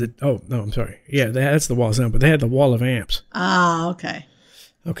 That was I'm sorry. Yeah, that's the Wall of Sound, but they had the Wall of Amps. Ah, okay.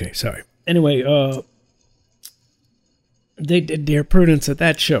 Okay, sorry. Anyway, they did Dear Prudence at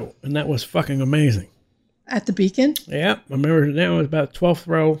that show, and that was fucking amazing. At the Beacon? Yeah, I remember now it was about 12th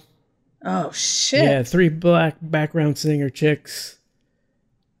row. Oh, shit. Yeah, 3 black background singer chicks.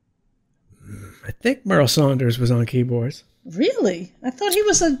 I think Merle Saunders was on keyboards. Really? I thought he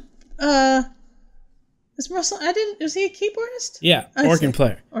was is Merle was he a keyboardist? Yeah, organ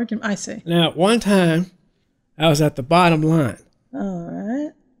player. Organ, I see. Now, one time, I was at the bottom line. All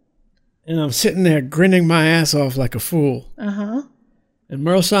right. And I'm sitting there grinning my ass off like a fool. Uh-huh. And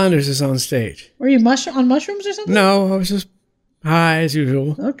Merle Saunders is on stage. Were you on mushrooms or something? No, I was just high as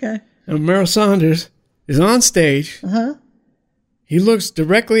usual. Okay. And Merle Saunders is on stage. Uh-huh. He looks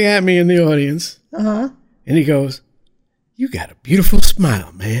directly at me in the audience. Uh-huh. And he goes, "You got a beautiful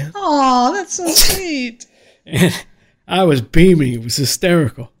smile, man." Oh, that's so sweet. And I was beaming. It was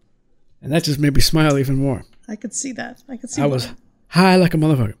hysterical. And that just made me smile even more. I could see that. I was high like a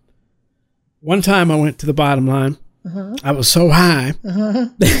motherfucker. One time I went to the bottom line. Uh-huh. I was so high. Uh-huh.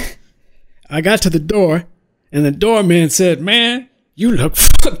 I got to the door, and the doorman said, "Man, you look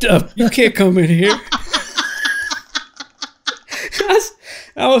fucked up. You can't come in here."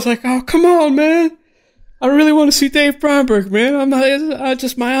 I was like, "Oh, come on, man. I really want to see Dave Bromberg, man.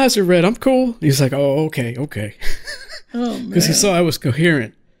 My eyes are red. I'm cool." He's like, "Oh, okay." Oh, man. Because he saw I was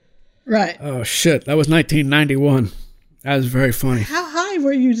coherent. Right. Oh, shit. That was 1991. That was very funny. How high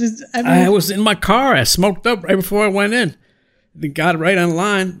were you? I was in my car. I smoked up right before I went in. Got right on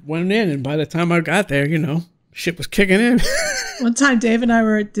line, went in, and by the time I got there, shit was kicking in. One time, Dave and I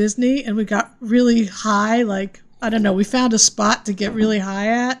were at Disney, and we got really high, we found a spot to get really high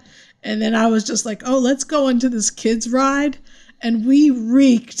at. And then I was just like, "Oh, let's go into this kids ride." And we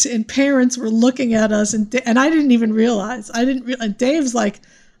reeked, and parents were looking at us, and I didn't even realize. And Dave's like,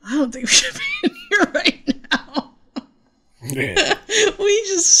 I don't think we should be in here right now. Yeah. We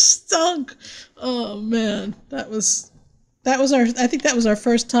just stunk. Oh man, that was our. I think that was our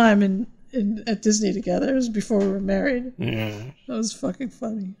first time at Disney together. It was before we were married. Yeah, that was fucking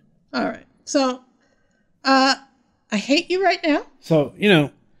funny. All right, so I hate you right now. So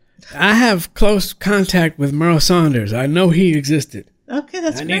I have close contact with Merle Saunders. I know he existed. Okay,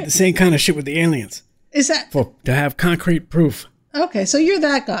 that's great. I need the same kind of shit with the aliens. Is that to have concrete proof? Okay, so you're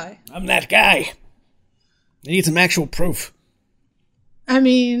that guy. I'm that guy. I need some actual proof. I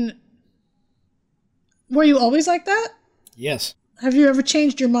mean, were you always like that? Yes. Have you ever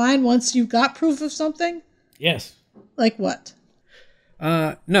changed your mind once you got proof of something? Yes. Like what?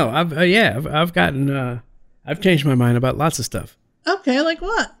 No, I've gotten I've changed my mind about lots of stuff. Okay, like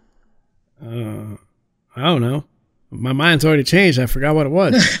what? I don't know. My mind's already changed. I forgot what it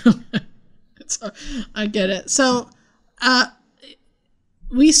was. I get it. So,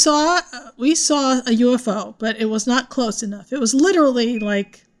 we saw a UFO, but it was not close enough. It was literally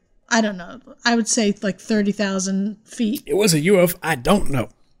like, I don't know. I would say like 30,000 feet. It was a UFO. I don't know.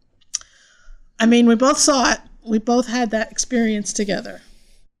 I mean, we both saw it. We both had that experience together.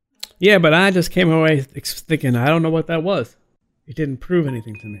 Yeah, but I just came away thinking, I don't know what that was. It didn't prove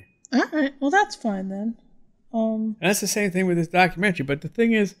anything to me. All right. Well, that's fine then. That's the same thing with this documentary. But the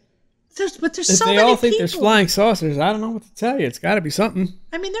thing is, there's so many people. If they all think there's flying saucers, I don't know what to tell you. It's got to be something.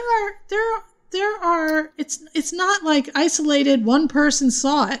 I mean, there are. It's not like isolated. One person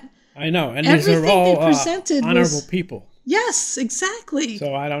saw it. I know, and these are all honorable people. Yes, exactly.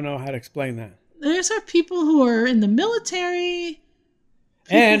 So I don't know how to explain that. There's people who are in the military.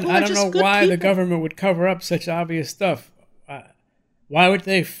 And I don't know why the government would cover up such obvious stuff. Why would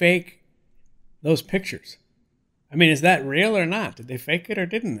they fake those pictures? I mean, is that real or not? Did they fake it or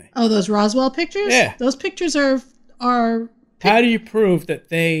didn't they? Oh, those Roswell pictures? Yeah. Those pictures are... How do you prove that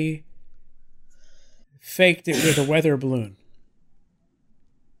they faked it with a weather balloon?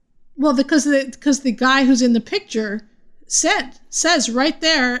 Well, because the guy who's in the picture says right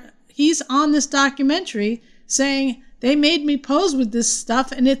there, he's on this documentary saying, they made me pose with this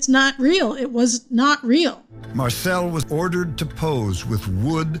stuff and it's not real. It was not real. Marcel was ordered to pose with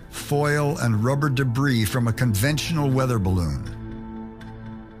wood, foil, and rubber debris from a conventional weather balloon.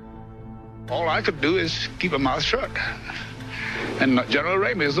 All I could do is keep my mouth shut. And General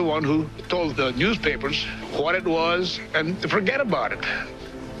Ramey is the one who told the newspapers what it was and to forget about it.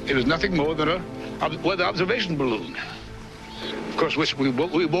 It was nothing more than a weather observation balloon. Of course, which we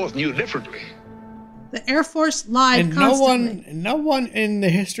both knew differently. The Air Force lied and constantly. No one in the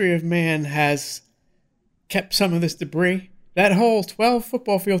history of man has kept some of this debris. That whole 12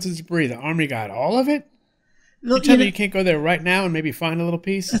 football fields of debris, the Army got all of it? You tell me you can't go there right now and maybe find a little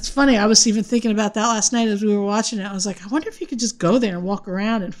piece? That's funny. I was even thinking about that last night as we were watching it. I was like, I wonder if you could just go there and walk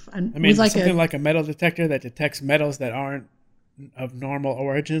around and I mean, something like a metal detector that detects metals that aren't of normal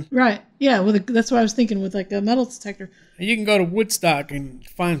origin. Right. Yeah. That's what I was thinking with like a metal detector. And you can go to Woodstock and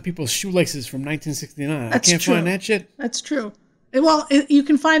find people's shoelaces from 1969. That's I can't true. find that shit. That's true. Well, you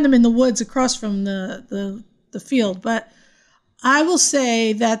can find them in the woods across from the field. But I will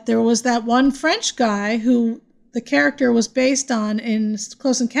say that there was that one French guy who the character was based on in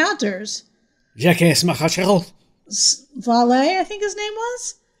Close Encounters. Jacques Machacherel. Valet, I think his name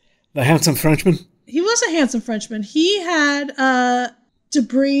was. The handsome Frenchman. He was a handsome Frenchman. He had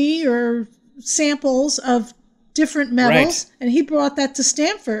debris or samples of different metals, right. And he brought that to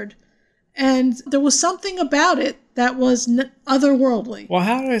Stanford. And there was something about it that was otherworldly. Well,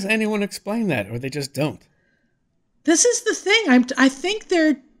 how does anyone explain that? Or they just don't? This is the thing. I think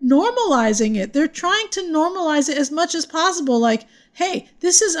they're normalizing it. They're trying to normalize it as much as possible. Like, hey,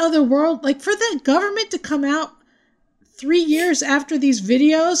 this is otherworld. Like, for the government to come out 3 years after these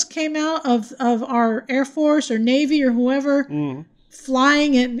videos came out of our Air Force or Navy or whoever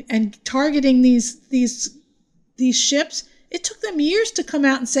flying and targeting these ships, it took them years to come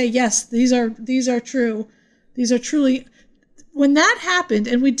out and say, yes, these are true. These are truly. When that happened,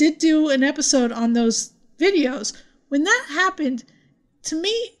 and we did do an episode on those videos, when that happened, to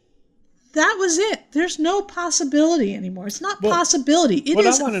me, that was it. There's no possibility anymore. It's not possibility. It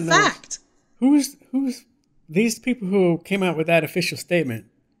is a fact. Who's these people who came out with that official statement?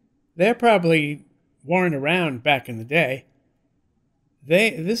 They're probably weren't around back in the day.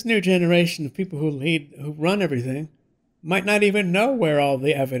 This new generation of people who run everything might not even know where all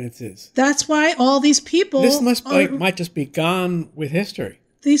the evidence is. That's why all these people... This might just be gone with history.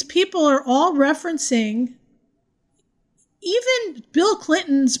 These people are all referencing even Bill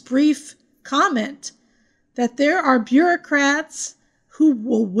Clinton's brief comment that there are bureaucrats who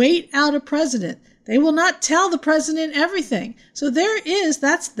will wait out a president. They will not tell the president everything. So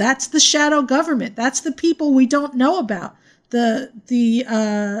that's the shadow government. That's the people we don't know about. The deep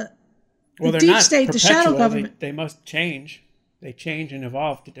state, the shadow government. They must change. They change and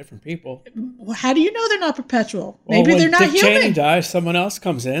evolve to different people. How do you know they're not perpetual? Maybe they're not human. When Dick Cheney human. dies, someone else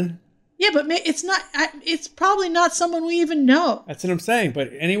comes in. Yeah, but it's not. It's probably not someone we even know. That's what I'm saying. But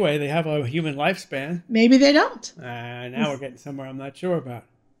anyway, they have a human lifespan. Maybe they don't. Now we're getting somewhere I'm not sure about.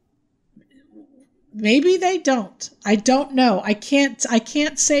 Maybe they don't. I don't know. I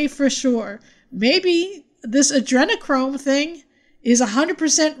can't say for sure. Maybe this adrenochrome thing is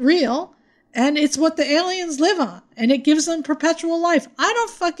 100% real, and it's what the aliens live on, and it gives them perpetual life. I don't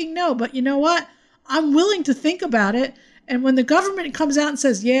fucking know, but you know what? I'm willing to think about it. And when the government comes out and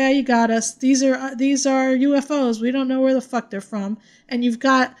says, "Yeah, you got us. These are UFOs. We don't know where the fuck they're from," and you've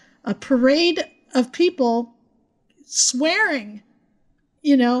got a parade of people swearing,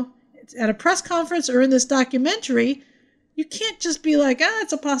 at a press conference or in this documentary, you can't just be like,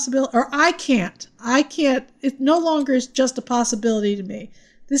 it's a possibility. Or I can't. It no longer is just a possibility to me.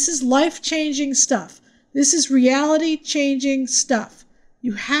 This is life-changing stuff. This is reality-changing stuff.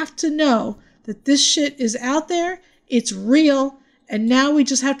 You have to know that this shit is out there. It's real. And now we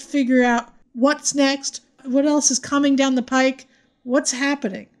just have to figure out what's next. What else is coming down the pike? What's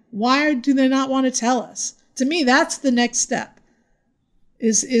happening? Why do they not want to tell us? To me, that's the next step.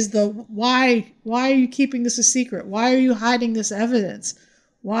 Is the why are you keeping this a secret? Why are you hiding this evidence?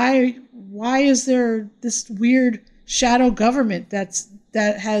 Why is there this weird shadow government that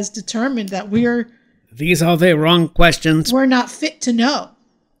has determined that these are the wrong questions. We're not fit to know.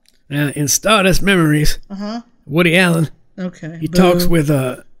 In Stardust Memories, Woody Allen, he talks with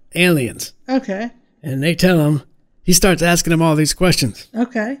aliens. Okay. And they tell him, he starts asking them all these questions.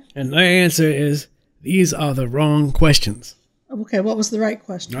 Okay. And their answer is, these are the wrong questions. Okay, what was the right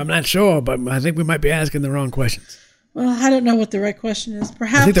question? I'm not sure, but I think we might be asking the wrong questions. Well, I don't know what the right question is.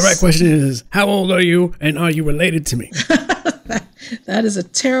 Perhaps. I think the right question is, how old are you and are you related to me? That is a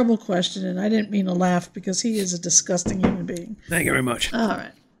terrible question, and I didn't mean to laugh because he is a disgusting human being. Thank you very much. All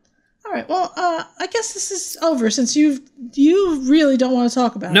right. Well, I guess this is over since you really don't want to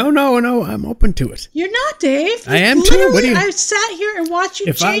talk about it. No. I'm open to it. You're not, Dave. I am too. I sat here and watched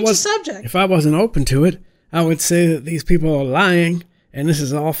you change the subject. If I wasn't open to it, I would say that these people are lying and this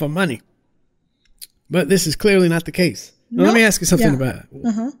is all for money. But this is clearly not the case. Now, let me ask you something about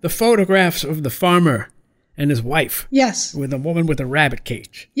it. The photographs of the farmer and his wife. Yes. With a woman with a rabbit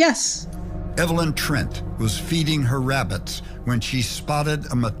cage. Yes. Evelyn Trent was feeding her rabbits when she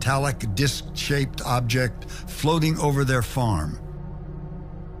spotted a metallic disc-shaped object floating over their farm.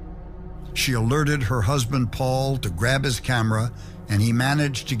 She alerted her husband Paul to grab his camera, and he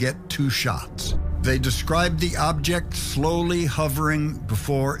managed to get 2 shots. They described the object slowly hovering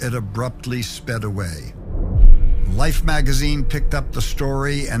before it abruptly sped away. Life magazine picked up the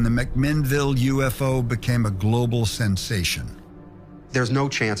story, and the McMinnville UFO became a global sensation. There's no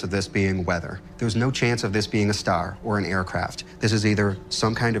chance of this being weather. There's no chance of this being a star or an aircraft. This is either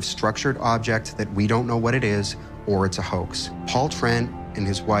some kind of structured object that we don't know what it is, or it's a hoax. Paul Trent and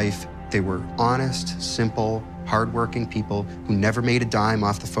his wife, they were honest, simple, hardworking people who never made a dime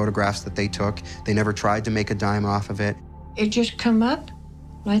off the photographs that they took. They never tried to make a dime off of it. It just come up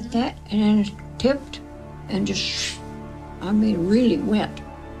like that, and then it tipped, and just, really went.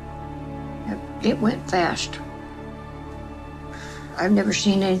 It went fast. I've never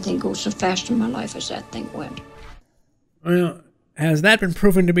seen anything go so fast in my life as that thing went. Well, has that been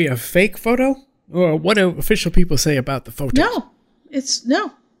proven to be a fake photo? Or what do official people say about the photo?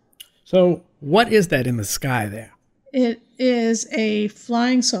 No. So, what is that in the sky there? It is a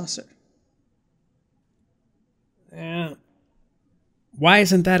flying saucer. Why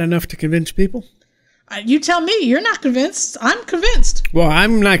isn't that enough to convince people? You tell me. You're not convinced. I'm convinced. Well,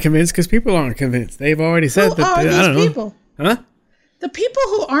 I'm not convinced because people aren't convinced. They've already said that. Who are these people? Huh? The people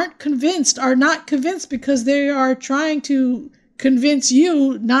who aren't convinced are not convinced because they are trying to convince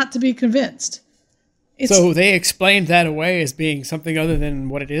you not to be convinced. So they explained that away as being something other than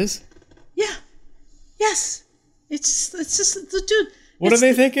what it is? Yeah. Yes. It's just the dude. What do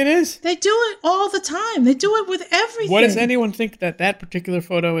they think it is? They do it all the time. They do it with everything. What does anyone think that particular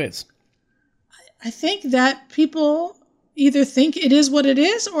photo is? I think that people either think it is what it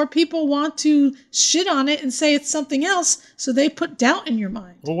is, or people want to shit on it and say it's something else, so they put doubt in your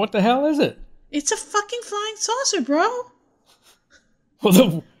mind. Well, what the hell is it? It's a fucking flying saucer, bro.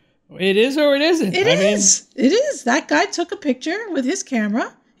 Well, it is or it isn't? It is. It is. That guy took a picture with his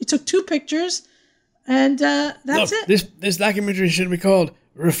camera. He took 2 pictures, and that's it. This documentary should be called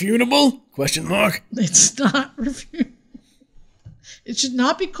Refutable? Question mark. It's not refutable. It should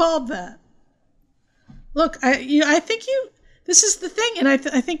not be called that. Look, I think this is the thing, and I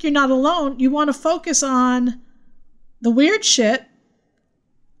think you're not alone. You want to focus on the weird shit.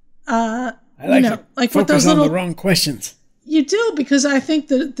 I like what those on little the wrong questions. You do, because I think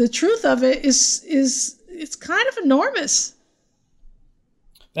the truth of it is it's kind of enormous.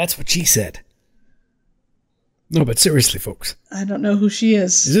 That's what she said. No, but seriously, folks. I don't know who she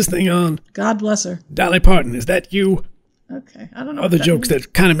is. Is this thing on? God bless her. Dolly Parton, is that you? Okay, I don't know. Other jokes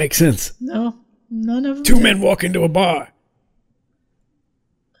that kind of make sense. No, none of them. Two men walk into a bar.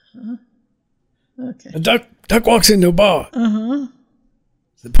 Okay. A duck walks into a bar. Uh-huh.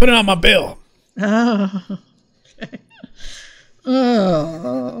 So put it on my bill. Oh, okay.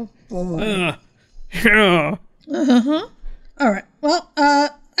 Oh, boy. Uh-huh. All right. Well,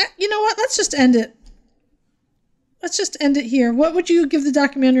 you know what? Let's just end it. Let's just end it here. What would you give the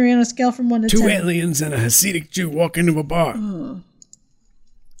documentary on a scale from 1 to 10? 2 aliens and a Hasidic Jew walk into a bar.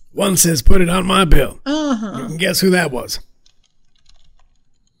 One says, put it on my bill. Uh-huh. You can guess who that was.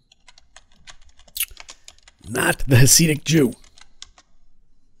 Not the Hasidic Jew.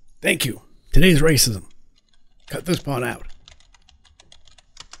 Thank you. Today's racism. Cut this part out.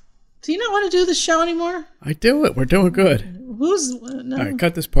 Do you not want to do the show anymore? I do it. We're doing good. No. All right,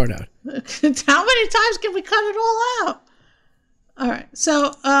 cut this part out. How many times can we cut it all out? All right.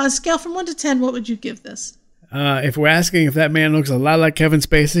 So, scale from 1 to 10, what would you give this? If we're asking if that man looks a lot like Kevin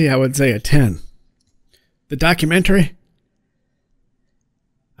Spacey, I would say a 10. The documentary?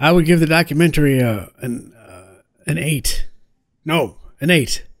 I would give the documentary an 8. No, an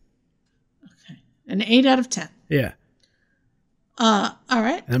 8. Okay. An 8 out of 10. Yeah. All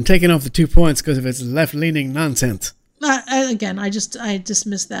right. And I'm taking off the 2 points because of its left-leaning nonsense. Again, I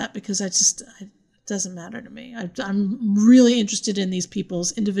dismiss that because it doesn't matter to me. I'm really interested in these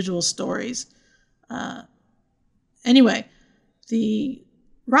people's individual stories. Anyway, the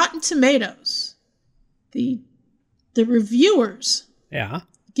Rotten Tomatoes, the reviewers,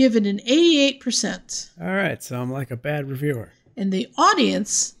 give it an 88%. All right, so I'm like a bad reviewer. And the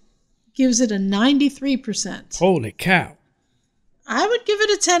audience gives it a 93%. Holy cow. I would give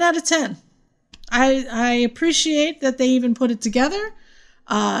it a 10 out of 10. I appreciate that they even put it together.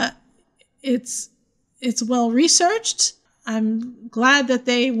 It's well researched. I'm glad that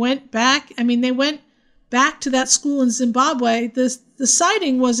they went back. I mean, they went back to that school in Zimbabwe. The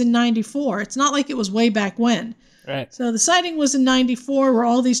sighting was in 94. It's not like it was way back when. Right. So the sighting was in 94, where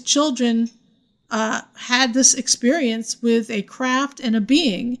all these children had this experience with a craft and a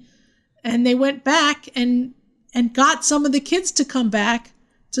being, and they went back and got some of the kids to come back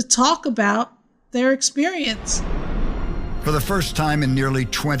to talk about their experience. For the first time in nearly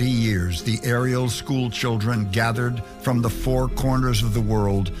 20 years, the Ariel school children gathered from the 4 corners of the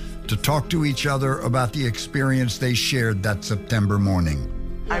world to talk to each other about the experience they shared that September morning.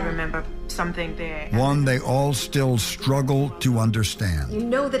 I remember something there. One they all still struggle to understand. You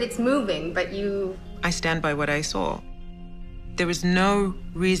know that it's moving, but I stand by what I saw. There was no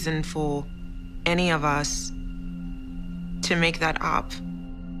reason for any of us to make that up.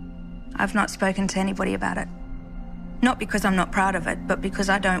 I've not spoken to anybody about it. Not because I'm not proud of it, but because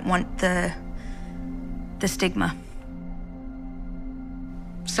I don't want the stigma.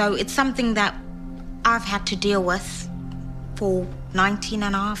 So it's something that I've had to deal with for 19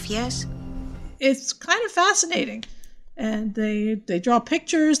 and a half years. It's kind of fascinating. And they draw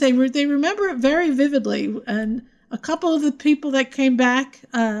pictures. They remember it very vividly. And a couple of the people that came back,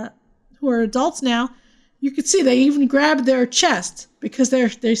 who are adults now, you could see they even grabbed their chest because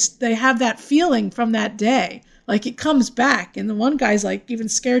they have that feeling from that day. Like it comes back. And the one guy's like even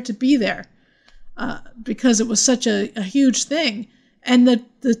scared to be there because it was such a huge thing. And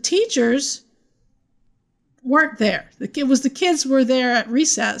the teachers weren't there. The kids were there at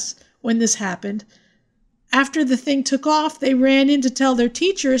recess when this happened. After the thing took off, they ran in to tell their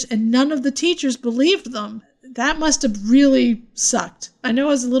teachers, and none of the teachers believed them. That must have really sucked. I know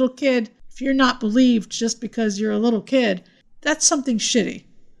as a little kid, if you're not believed just because you're a little kid, that's something shitty.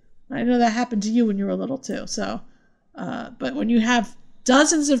 I know that happened to you when you were little too. So, but when you have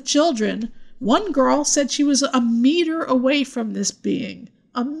dozens of children, one girl said she was a meter away from this being.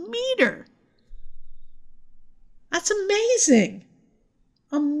 A meter. That's amazing.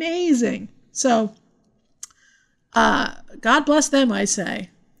 Amazing. So, God bless them, I say.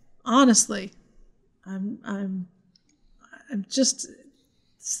 Honestly, I'm just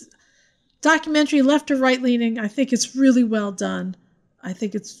documentary left or right leaning. I think it's really well done. I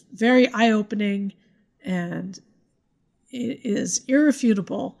think it's very eye-opening, and it is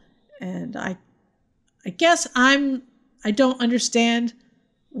irrefutable. And I guess I don't understand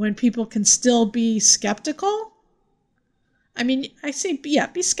when people can still be skeptical. I mean, I say, yeah,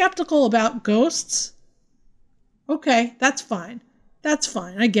 be skeptical about ghosts. Okay, that's fine. That's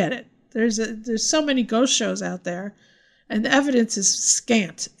fine. I get it. There's so many ghost shows out there, and the evidence is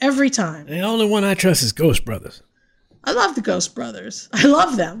scant every time. The only one I trust is Ghost Brothers. I love the Ghost Brothers. I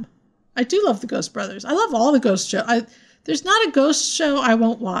love them. I do love the Ghost Brothers. I love all the ghost shows. There's not a ghost show I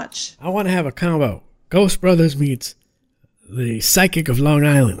won't watch. I want to have a combo. Ghost Brothers meets the Psychic of Long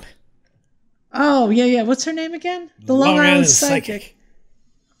Island. Oh, yeah. What's her name again? The Long Island Psychic.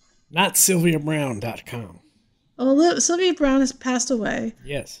 Not SylviaBrown.com. Oh, Sylvia Brown has passed away.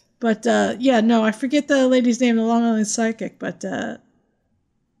 Yes. But, I forget the lady's name, the Long Island Psychic, but that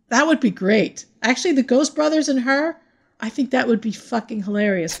would be great. Actually, the Ghost Brothers and her, I think that would be fucking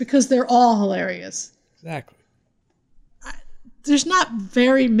hilarious because they're all hilarious. Exactly. There's not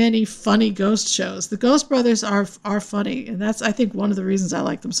very many funny ghost shows. The Ghost Brothers are funny, and that's, I think, one of the reasons I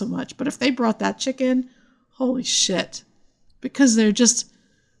like them so much. But if they brought that chick in, holy shit. Because they're just,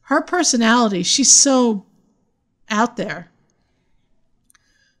 her personality, she's so out there.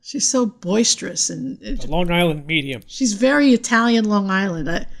 She's so boisterous. And the Long Island medium. She's very Italian Long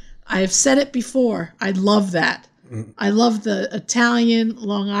Island. I've said it before. I love that. Mm. I love the Italian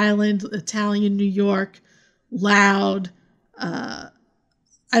Long Island, Italian New York, loud.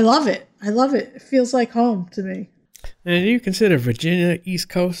 I love it. I love it. It feels like home to me. And do you consider Virginia East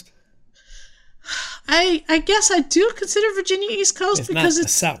Coast? I guess I do consider Virginia East Coast because it's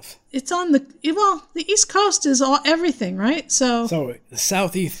the South. It's on the East Coast is everything, right? So the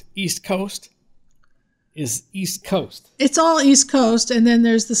Southeast East Coast is East Coast. It's all East Coast, and then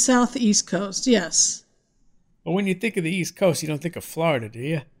there's the Southeast Coast. Yes. But when you think of the East Coast, you don't think of Florida, do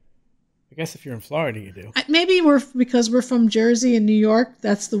you? I guess if you're in Florida, you do. Maybe because we're from Jersey and New York,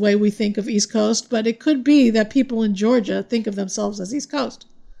 that's the way we think of East Coast. But it could be that people in Georgia think of themselves as East Coast.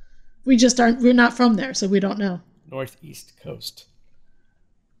 We just aren't. We're not from there, so we don't know. Northeast Coast.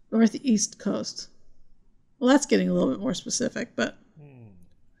 Northeast Coast. Well, that's getting a little bit more specific, but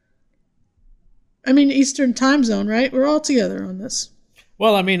I mean Eastern Time Zone, right? We're all together on this.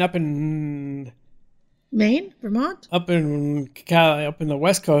 Well, I mean, up in Maine, Vermont? Up in the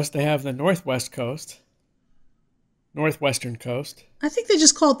West Coast, they have the Northwest Coast. Northwestern Coast. I think they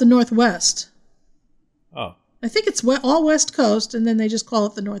just call it the Northwest. Oh. I think it's all West Coast, and then they just call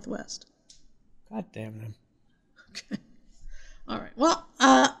it the Northwest. God damn them. Okay. All right. Well,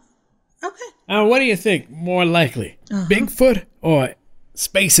 okay. What do you think more likely? Bigfoot or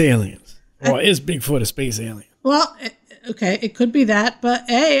space aliens? Or is Bigfoot a space alien? Well, okay, it could be that, but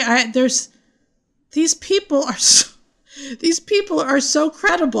these people are so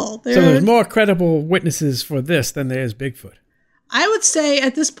credible. So there's more credible witnesses for this than there is Bigfoot. I would say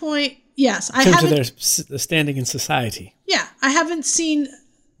at this point, yes. In terms of their standing in society. Yeah, I haven't seen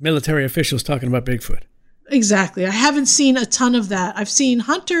military officials talking about Bigfoot. Exactly. I haven't seen a ton of that. I've seen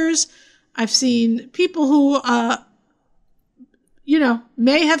hunters. I've seen people who,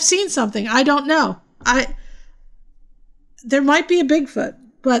 may have seen something. I don't know. There might be a Bigfoot,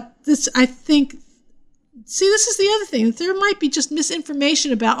 but this is the other thing. There might be just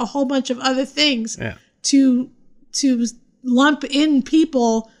misinformation about a whole bunch of other things to lump in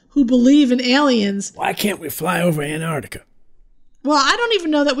people who believe in aliens. Why can't we fly over Antarctica? Well, I don't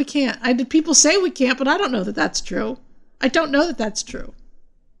even know that we can't. People say we can't, but I don't know that that's true. I don't know that that's true.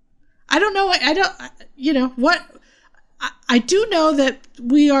 I don't know. I do know that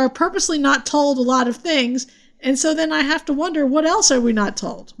we are purposely not told a lot of things. And so then I have to wonder, what else are we not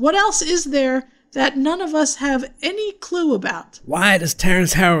told? What else is there that none of us have any clue about? Why does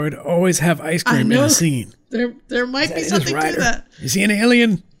Terrence Howard always have ice cream in a scene? There might be something to that. Is he an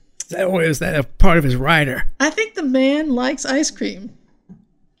alien? Is that a part of his rider? I think the man likes ice cream.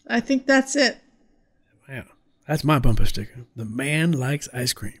 I think that's it. Wow. That's my bumper sticker. The man likes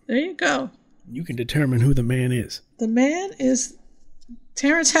ice cream. There you go. You can determine who the man is. The man is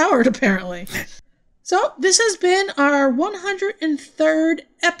Terrence Howard, apparently. So this has been our 103rd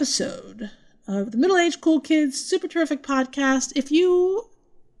episode of the Middle-Aged Cool Kids Super Terrific Podcast. If you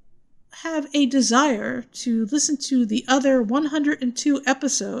have a desire to listen to the other 102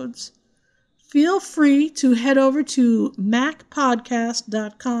 episodes, feel free to head over to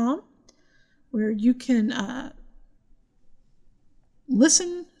macpodcast.com, where you can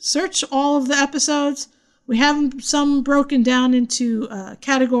search all of the episodes. We have some broken down into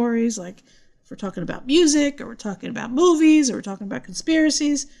categories, like if we're talking about music, or we're talking about movies, or we're talking about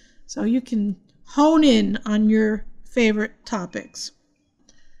conspiracies, so you can hone in on your favorite topics.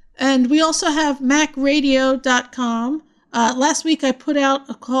 And we also have macradio.com. Last week I put out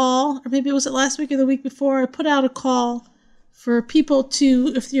a call, or maybe it was last week or the week before, I put out a call for people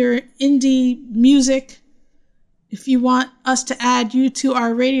to, if you're indie music, if you want us to add you to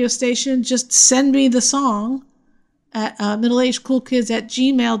our radio station, just send me the song at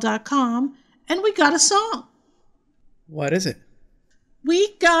middleagedcoolkids@gmail.com, and we got a song. What is it?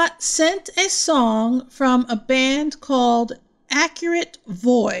 We got sent a song from a band called Accurate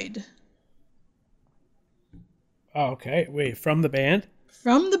Void. Oh, okay. Wait, from the band?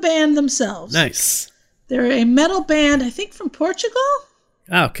 From the band themselves. Nice. They're a metal band, I think from Portugal?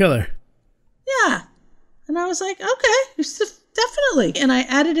 Oh, killer. Yeah. And I was like, okay, definitely. And I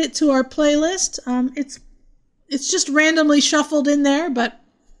added it to our playlist. It's just randomly shuffled in there, but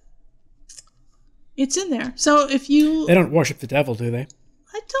it's in there. So if you... They don't worship the devil, do they?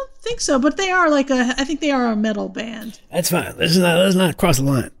 I don't think so, but they are I think they are a metal band. That's fine. Let's not cross the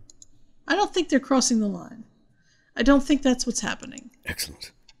line. I don't think they're crossing the line. I don't think that's what's happening.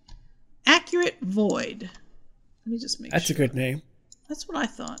 Excellent. Accurate Void. Let me just make sure. That's a good name. That's what I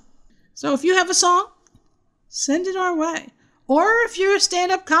thought. So if you have a song, send it our way. Or if you're a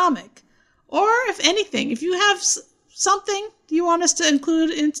stand-up comic, or if anything, if you have something you want us to include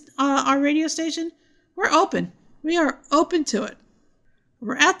in our radio station, we're open. We are open to it.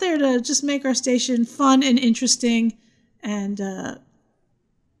 We're out there to just make our station fun and interesting, and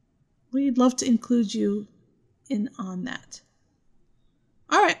we'd love to include you in on that.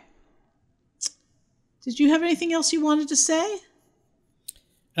 All right. Did you have anything else you wanted to say?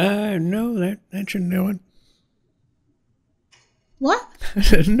 No, that should do it. What?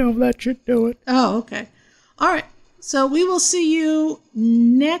 No, that should do it. Oh, okay. All right. So we will see you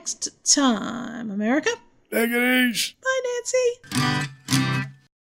next time, America. Take it easy. Bye, Nancy.